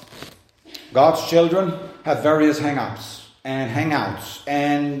love? God's children have various hang-ups and hangouts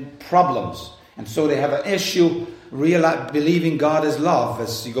and problems. And so they have an issue believing God is love.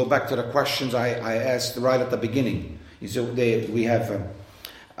 As you go back to the questions I asked right at the beginning. So they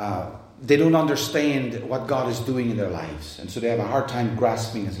don't understand what God is doing in their lives. And so they have a hard time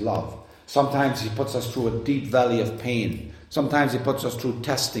grasping his love. Sometimes he puts us through a deep valley of pain. Sometimes he puts us through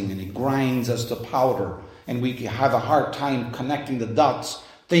testing and he grinds us to powder. And we have a hard time connecting the dots,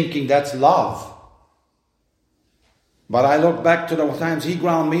 thinking that's love. But I look back to the times he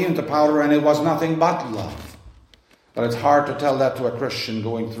ground me into powder and it was nothing but love. But it's hard to tell that to a Christian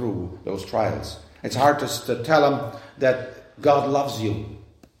going through those trials. It's hard to tell him that God loves you.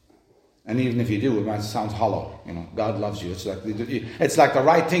 And even if you do, it might sound hollow. God loves you. It's like the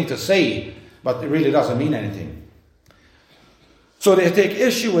right thing to say, but it really doesn't mean anything. So they take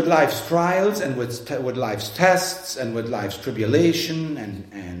issue with life's trials and with life's tests and with life's tribulation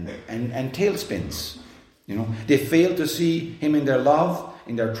and tailspins. They fail to see him in their love,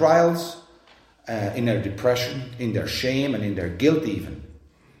 in their trials, in their depression, in their shame, and in their guilt even.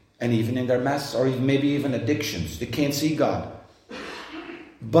 And even in their mess, or maybe even addictions. They can't see God.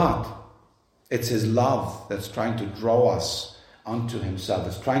 But it's his love that's trying to draw us unto himself.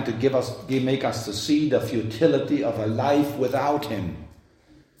 It's trying to make us to see the futility of a life without him.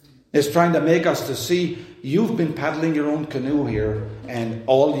 It's trying to make us to see you've been paddling your own canoe here, and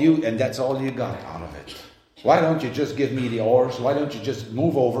that's all you got out of it. Why don't you just give me the oars? Why don't you just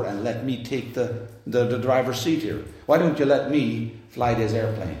move over and let me take the driver's seat here? Why don't you let me fly this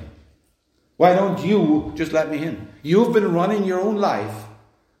airplane? Why don't you just let me in? You've been running your own life,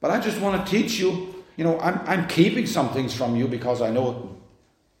 but I just want to teach you. I'm keeping some things from you because I know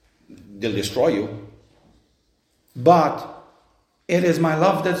they'll destroy you. But it is my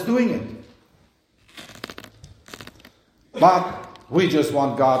love that's doing it. But we just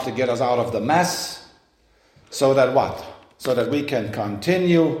want God to get us out of the mess so that what? So that we can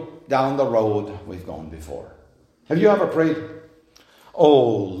continue down the road we've gone before. Have you ever prayed,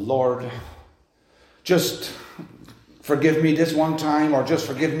 oh Lord, just forgive me this one time, or just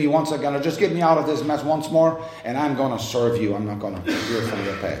forgive me once again, or just get me out of this mess once more, and I'm going to serve you. I'm not going to veer from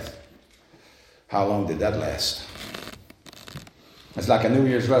your path. How long did that last? It's like a New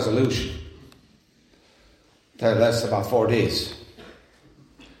Year's resolution. That lasts about 4 days.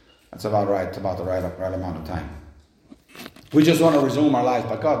 That's about right. It's about the right amount of time. We just want to resume our lives,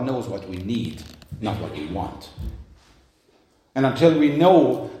 but God knows what we need, not what we want. And until we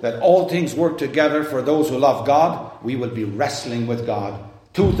know that all things work together for those who love God, we will be wrestling with God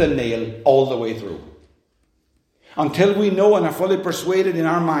tooth and nail all the way through. Until we know and are fully persuaded in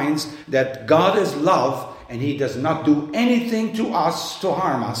our minds that God is love and He does not do anything to us to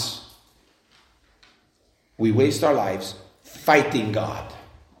harm us, we waste our lives fighting God,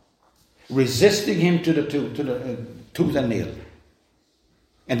 resisting Him to the tooth and nail.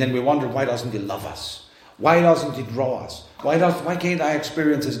 And then we wonder, why doesn't He love us? Why doesn't He draw us? Why can't I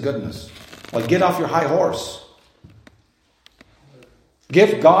experience His goodness? Well, get off your high horse.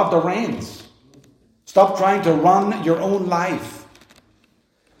 Give God the reins. Stop trying to run your own life.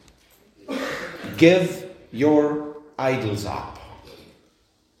 Give your idols up.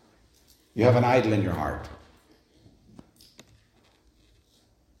 You have an idol in your heart.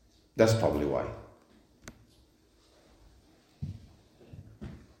 That's probably why.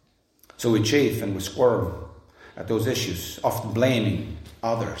 So we chafe and we squirm at those issues, often blaming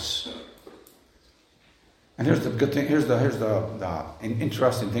others. And here's the good thing. Here's the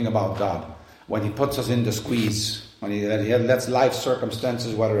interesting thing about God. When He puts us in the squeeze, when He lets life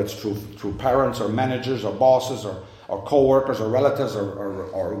circumstances, whether it's through parents or managers or bosses or co-workers or relatives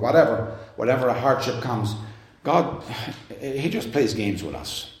or whatever a hardship comes, God, He just plays games with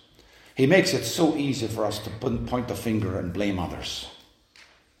us. He makes it so easy for us to point the finger and blame others.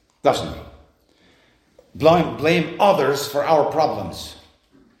 Doesn't He? Blame others for our problems,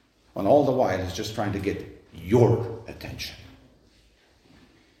 when all the while He's just trying to get your attention.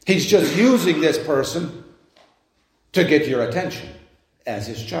 He's just using this person to get your attention as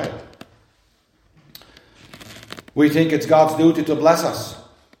His child. We think it's God's duty to bless us,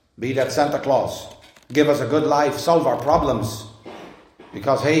 be that Santa Claus, give us a good life, solve our problems.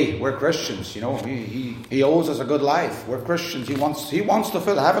 Because, hey, we're Christians, you know, he owes us a good life. We're Christians. He wants to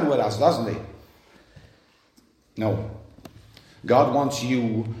fill heaven with us, doesn't He? No. God wants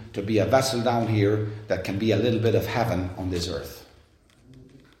you to be a vessel down here that can be a little bit of heaven on this earth.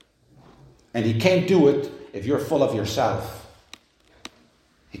 And He can't do it if you're full of yourself.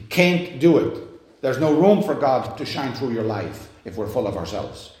 He can't do it. There's no room for God to shine through your life if we're full of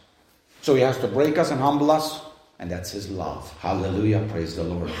ourselves. So He has to break us and humble us. And that's His love. Hallelujah. Praise the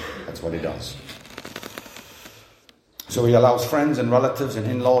Lord. That's what He does. So He allows friends and relatives and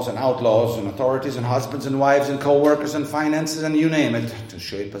in-laws and outlaws and authorities and husbands and wives and co-workers and finances and you name it to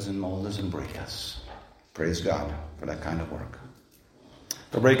shape us and mold us and break us. Praise God for that kind of work.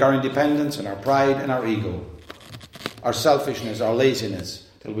 To break our independence and our pride and our ego, our selfishness, our laziness,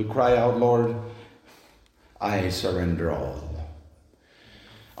 till we cry out, Lord, I surrender all.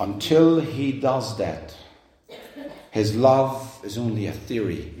 Until He does that, His love is only a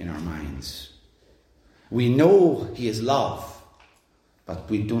theory in our minds. We know He is love, but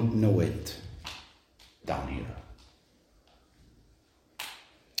we don't know it down here.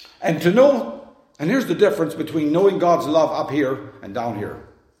 And to know, and here's the difference between knowing God's love up here and down here.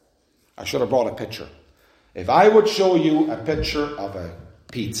 I should have brought a picture. If I would show you a picture of a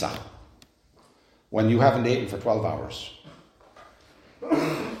pizza when you haven't eaten for 12 hours,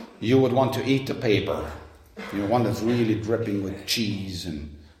 you would want to eat the paper. You know, one that's really dripping with cheese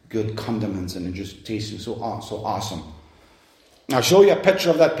and good condiments and just tasting so awesome. I'll show you a picture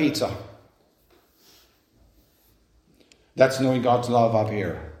of that pizza. That's knowing God's love up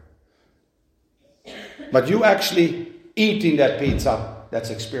here. But you actually eating that pizza, that's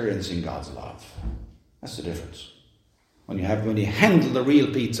experiencing God's love. That's the difference. When you handle the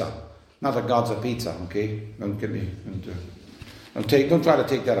real pizza, not that God's a pizza, okay? Don't get me. Don't try to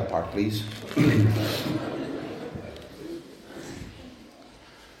take that apart, please.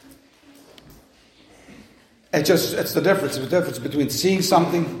 It's the difference between seeing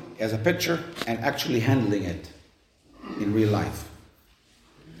something as a picture and actually handling it in real life.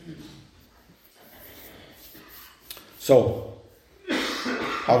 So,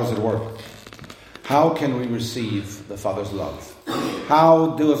 how does it work? How can we receive the Father's love?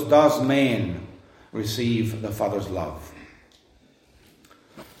 How does man receive the Father's love.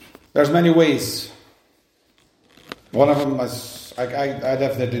 There's many ways. One of them is, I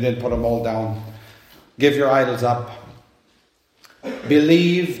definitely didn't put them all down. Give your idols up.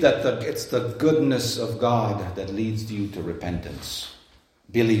 Believe that it's the goodness of God that leads you to repentance.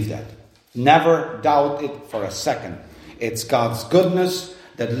 Believe that. Never doubt it for a second. It's God's goodness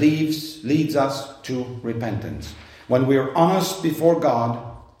that leads us to repentance. When we are honest before God,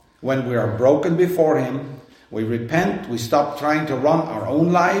 when we are broken before Him, we repent, we stop trying to run our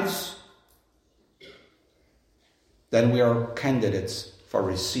own lives, then we are candidates for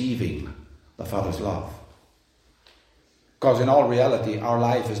receiving the Father's love. Because in all reality, our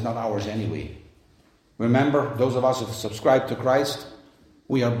life is not ours anyway. Remember, those of us who subscribe to Christ,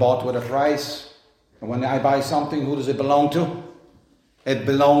 we are bought with a price. And when I buy something, who does it belong to? It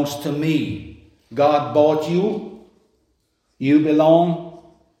belongs to me. God bought you. You belong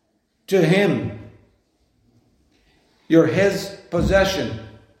to Him. You're His possession.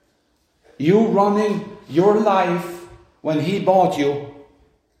 You running your life when He bought you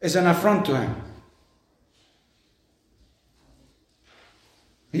is an affront to Him.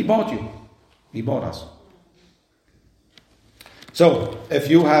 He bought you. He bought us. So, if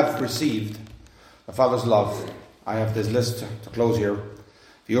you have received the Father's love, I have this list to close here.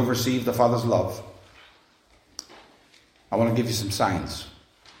 If you have received the Father's love, I want to give you some signs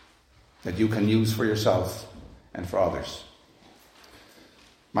that you can use for yourself and for others.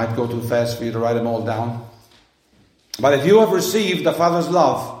 Might go too fast for you to write them all down. But if you have received the Father's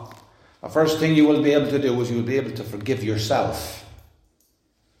love, the first thing you will be able to do is you will be able to forgive yourself.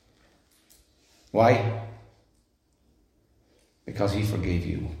 Why? Because He forgave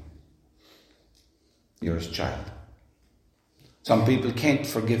you. You're His child. Some people can't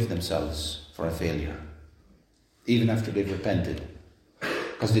forgive themselves for a failure, even after they've repented,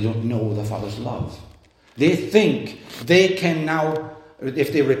 because they don't know the Father's love. They think they can now,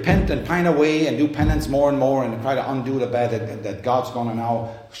 if they repent and pine away and do penance more and more and try to undo the bad, that God's going to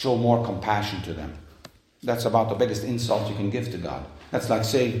now show more compassion to them. That's about the biggest insult you can give to God. That's like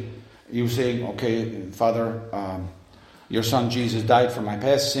you saying, okay, Father, your Son Jesus died for my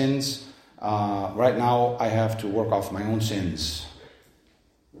past sins. Right now I have to work off my own sins.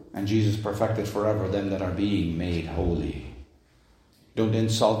 And Jesus perfected forever them that are being made holy. Don't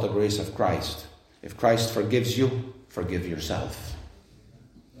insult the grace of Christ. If Christ forgives you, forgive yourself.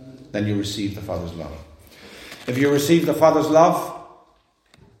 Then you receive the Father's love. If you receive the Father's love,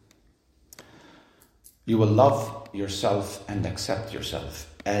 you will love yourself and accept yourself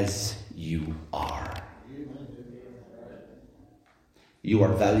as you are. You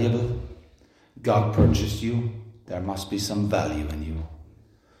are valuable. God purchased you. There must be some value in you.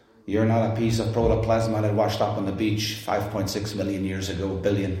 You're not a piece of protoplasma that washed up on the beach 5.6 million years ago,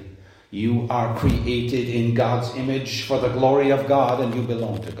 billion. You are created in God's image for the glory of God, and you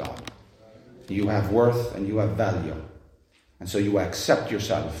belong to God. You have worth and you have value. And so you accept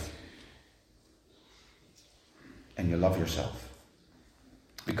yourself. And you love yourself.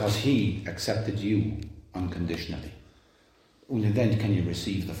 Because He accepted you unconditionally. Only then can you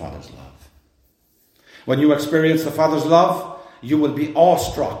receive the Father's love. When you experience the Father's love, you will be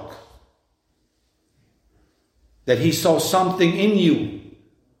awestruck that He saw something in you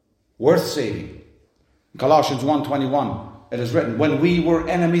worth saving. In Colossians 1:21, it is written, when we were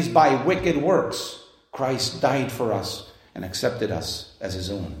enemies by wicked works, Christ died for us and accepted us as His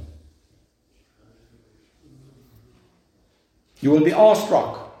own. You will be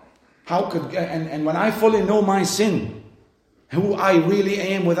awestruck. And when I fully know my sin, who I really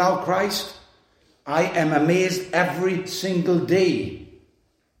am without Christ, I am amazed every single day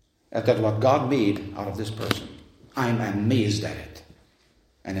at what God made out of this person. I'm amazed at it.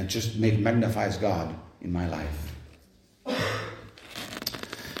 And it just magnifies God in my life.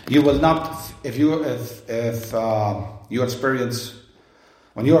 You will not, if you experience,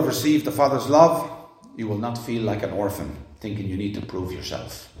 when you have received the Father's love, you will not feel like an orphan, thinking you need to prove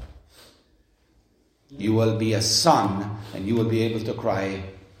yourself. You will be a son, and you will be able to cry,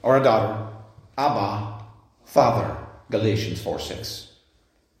 or a daughter, Abba, Father, Galatians 4:6.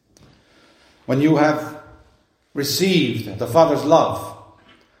 When you have received the Father's love,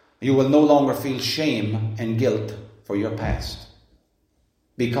 you will no longer feel shame and guilt for your past,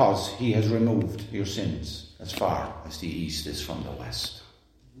 because He has removed your sins as far as the east is from the west.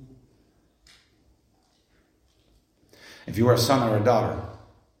 If you are a son or a daughter,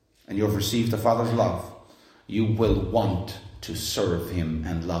 and you have received the Father's love, you will want to serve Him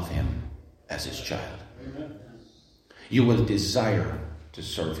and love Him as His child. Amen. You will desire to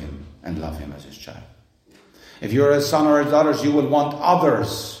serve Him and love Him as His child. If you're a son or a daughter, you will want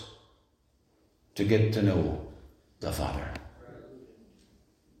others to get to know the Father.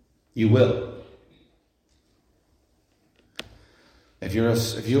 You will. If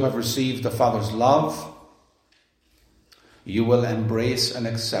you have received the Father's love, you will embrace and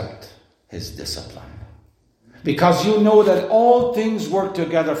accept His discipline. Because you know that all things work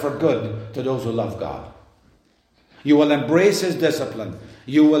together for good to those who love God. You will embrace His discipline.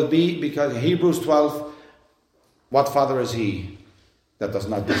 You will be, because Hebrews 12, what father is he that does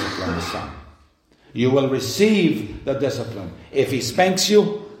not discipline his son? You will receive the discipline. If he spanks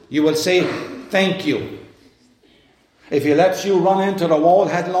you, you will say, thank you. If he lets you run into the wall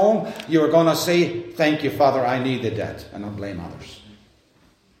headlong, you're going to say, thank you, Father, I needed that, and not blame others.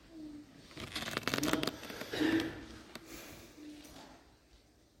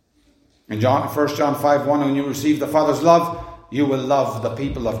 In 1 John 5:1, when you receive the Father's love, you will love the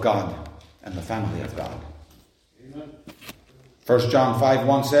people of God and the family of God. 1 John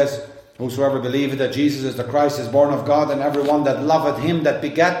 5:1 says, whosoever believeth that Jesus is the Christ is born of God, and everyone that loveth him that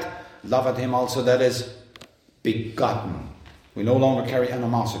begat, loveth him also that is begotten. We no longer carry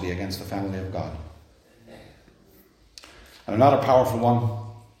animosity against the family of God. And another powerful one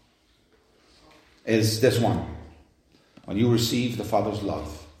is this one. When you receive the Father's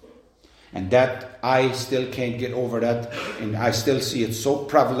love. And that, I still can't get over that. And I still see it so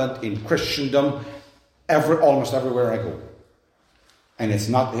prevalent in Christendom almost everywhere I go. And it's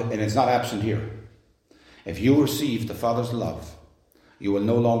not absent here. If you receive the Father's love, you will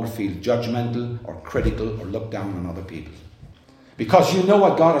no longer feel judgmental or critical or look down on other people. Because you know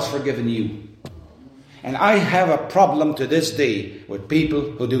what God has forgiven you. And I have a problem to this day with people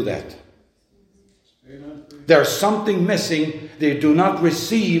who do that. There's something missing. They do not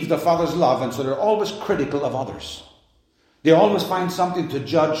receive the Father's love, and so they're always critical of others. They always find something to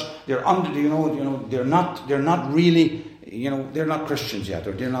judge. They're they're not really, they're not Christians yet,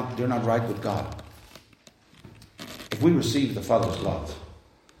 or they're not right with God. If we receive the Father's love,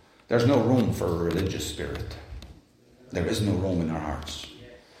 there's no room for a religious spirit. There is no room in our hearts.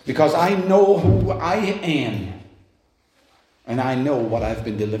 Because I know who I am, and I know what I've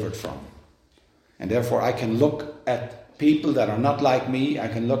been delivered from. And therefore I can look at people that are not like me. I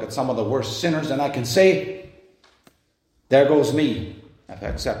can look at some of the worst sinners, and I can say, there goes me,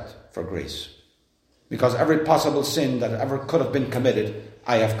 except for grace. Because every possible sin that ever could have been committed,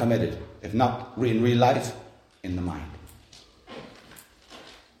 I have committed. If not in real life, in the mind.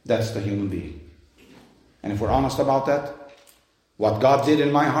 That's the human being. And if we're honest about that, what God did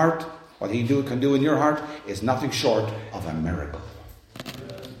in my heart, what He can do in your heart, is nothing short of a miracle.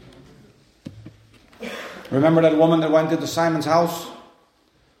 Remember that woman that went into Simon's house?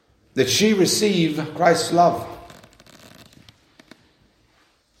 Did she receive Christ's love?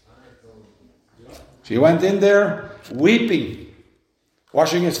 She went in there weeping,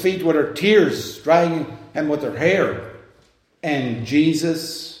 washing his feet with her tears, drying him with her hair. And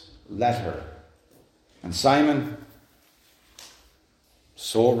Jesus let her. And Simon,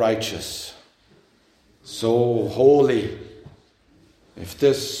 so righteous, so holy. If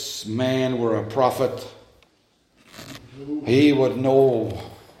this man were a prophet, he would know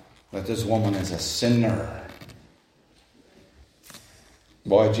that this woman is a sinner.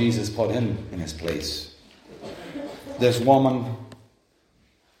 Boy, Jesus put him in his place. This woman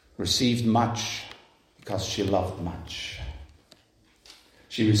received much because she loved much.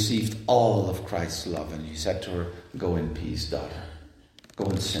 She received all of Christ's love, and He said to her, go in peace, daughter. Go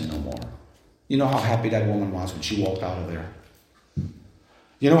and sin no more. You know how happy that woman was when she walked out of there?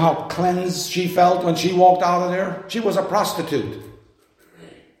 You know how cleansed she felt when she walked out of there? She was a prostitute.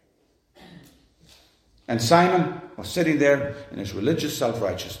 And Simon was sitting there in his religious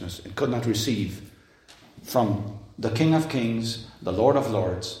self-righteousness and could not receive from the King of Kings, the Lord of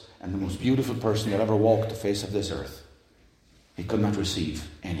Lords, and the most beautiful person that ever walked the face of this earth. He could not receive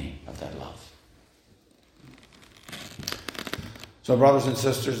any of that love. So, brothers and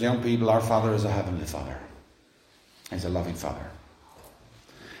sisters, young people, our Father is a heavenly Father. He's a loving Father.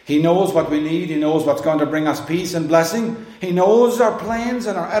 He knows what we need. He knows what's going to bring us peace and blessing. He knows our plans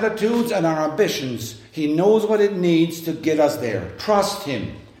and our attitudes and our ambitions. He knows what it needs to get us there. Trust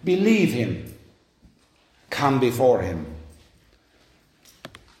Him. Believe Him. Come before Him.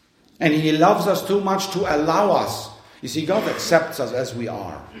 And He loves us too much to allow us. You see, God accepts us as we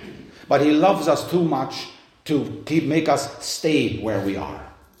are. But He loves us too much to make us stay where we are.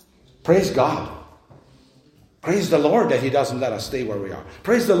 Praise God. Praise the Lord that He doesn't let us stay where we are.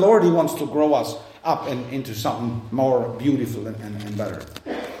 Praise the Lord, He wants to grow us up into something more beautiful and better.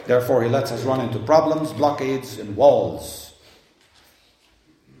 Therefore, He lets us run into problems, blockades, and walls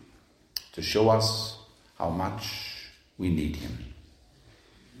to show us how much we need Him.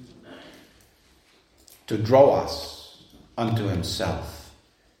 to draw us unto himself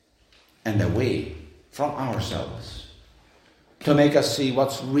and away from ourselves, to make us see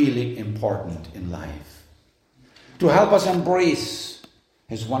what's really important in life, to help us embrace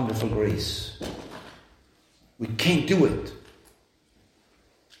his wonderful grace. We can't do it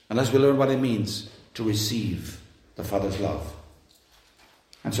unless we learn what it means to receive the Father's love.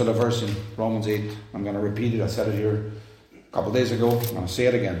 And so the verse in Romans 8, I'm going to repeat it. I said it here a couple of days ago. I'm going to say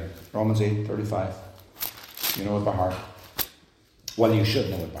it again. Romans 8:35. You know it by heart. Well, you should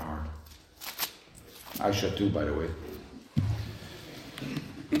know it by heart. I should too, by the way.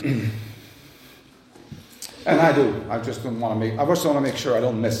 And I do. I just want to make sure I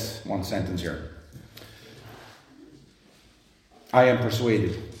don't miss one sentence here. I am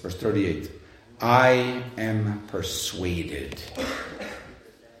persuaded. Verse 38. I am persuaded.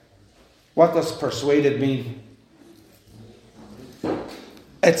 What does persuaded mean?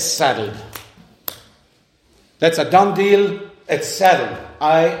 It's settled. That's a done deal. It's settled.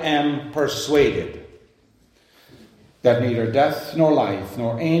 I am persuaded that neither death nor life,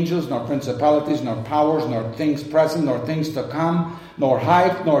 nor angels, nor principalities, nor powers, nor things present, nor things to come, nor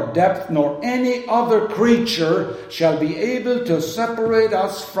height, nor depth, nor any other creature shall be able to separate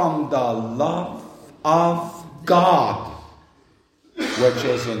us from the love of God, which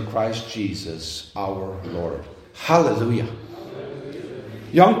is in Christ Jesus our Lord. Hallelujah.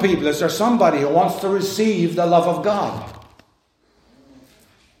 Young people, is there somebody who wants to receive the love of God?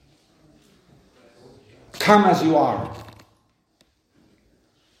 Come as you are.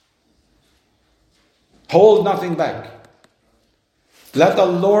 Hold nothing back. Let the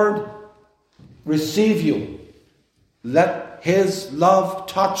Lord receive you. Let his love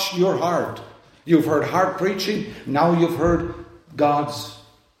touch your heart. You've heard heart preaching. Now you've heard God's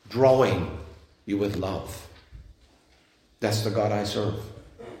drawing you with love. That's the God I serve.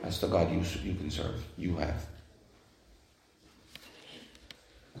 That's the God you can serve. You have.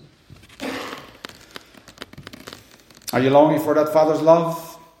 Are you longing for that Father's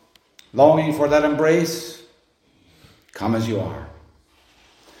love? Longing for that embrace? Come as you are.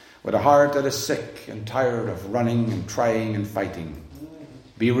 With a heart that is sick and tired of running and trying and fighting.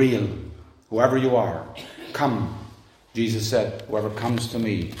 Be real. Whoever you are, come. Jesus said, whoever comes to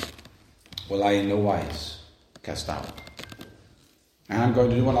me will I in no wise cast out. And I'm going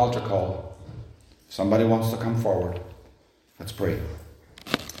to do an altar call. If somebody wants to come forward, let's pray.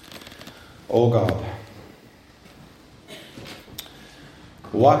 Oh God,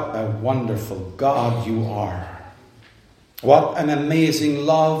 what a wonderful God you are. What an amazing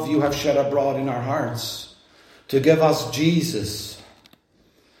love you have shed abroad in our hearts to give us Jesus,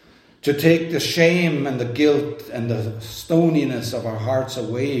 to take the shame and the guilt and the stoniness of our hearts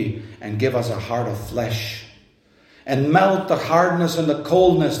away and give us a heart of flesh, and melt the hardness and the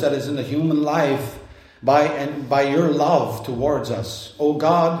coldness that is in the human life by your love towards us. Oh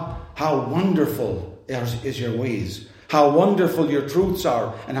God, how wonderful is your ways. How wonderful your truths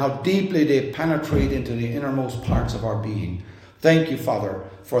are, and how deeply they penetrate into the innermost parts of our being. Thank you, Father,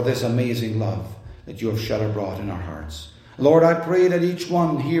 for this amazing love that you have shed abroad in our hearts. Lord, I pray that each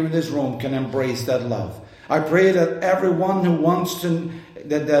one here in this room can embrace that love. I pray that everyone who wants to,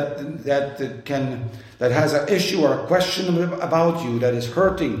 that has an issue or a question about you, that is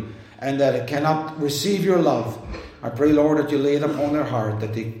hurting and that cannot receive your love, I pray, Lord, that you lay it upon their heart,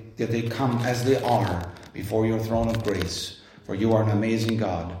 that they come as they are before your throne of grace. For you are an amazing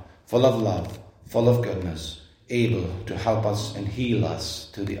God, full of love, full of goodness, able to help us and heal us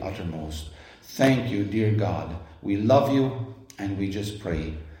to the uttermost. Thank you, dear God. We love you, and we just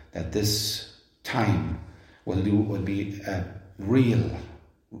pray that this time will be a real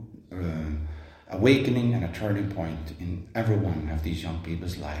awakening and a turning point in every one of these young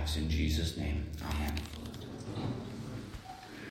people's lives. In Jesus' name, amen.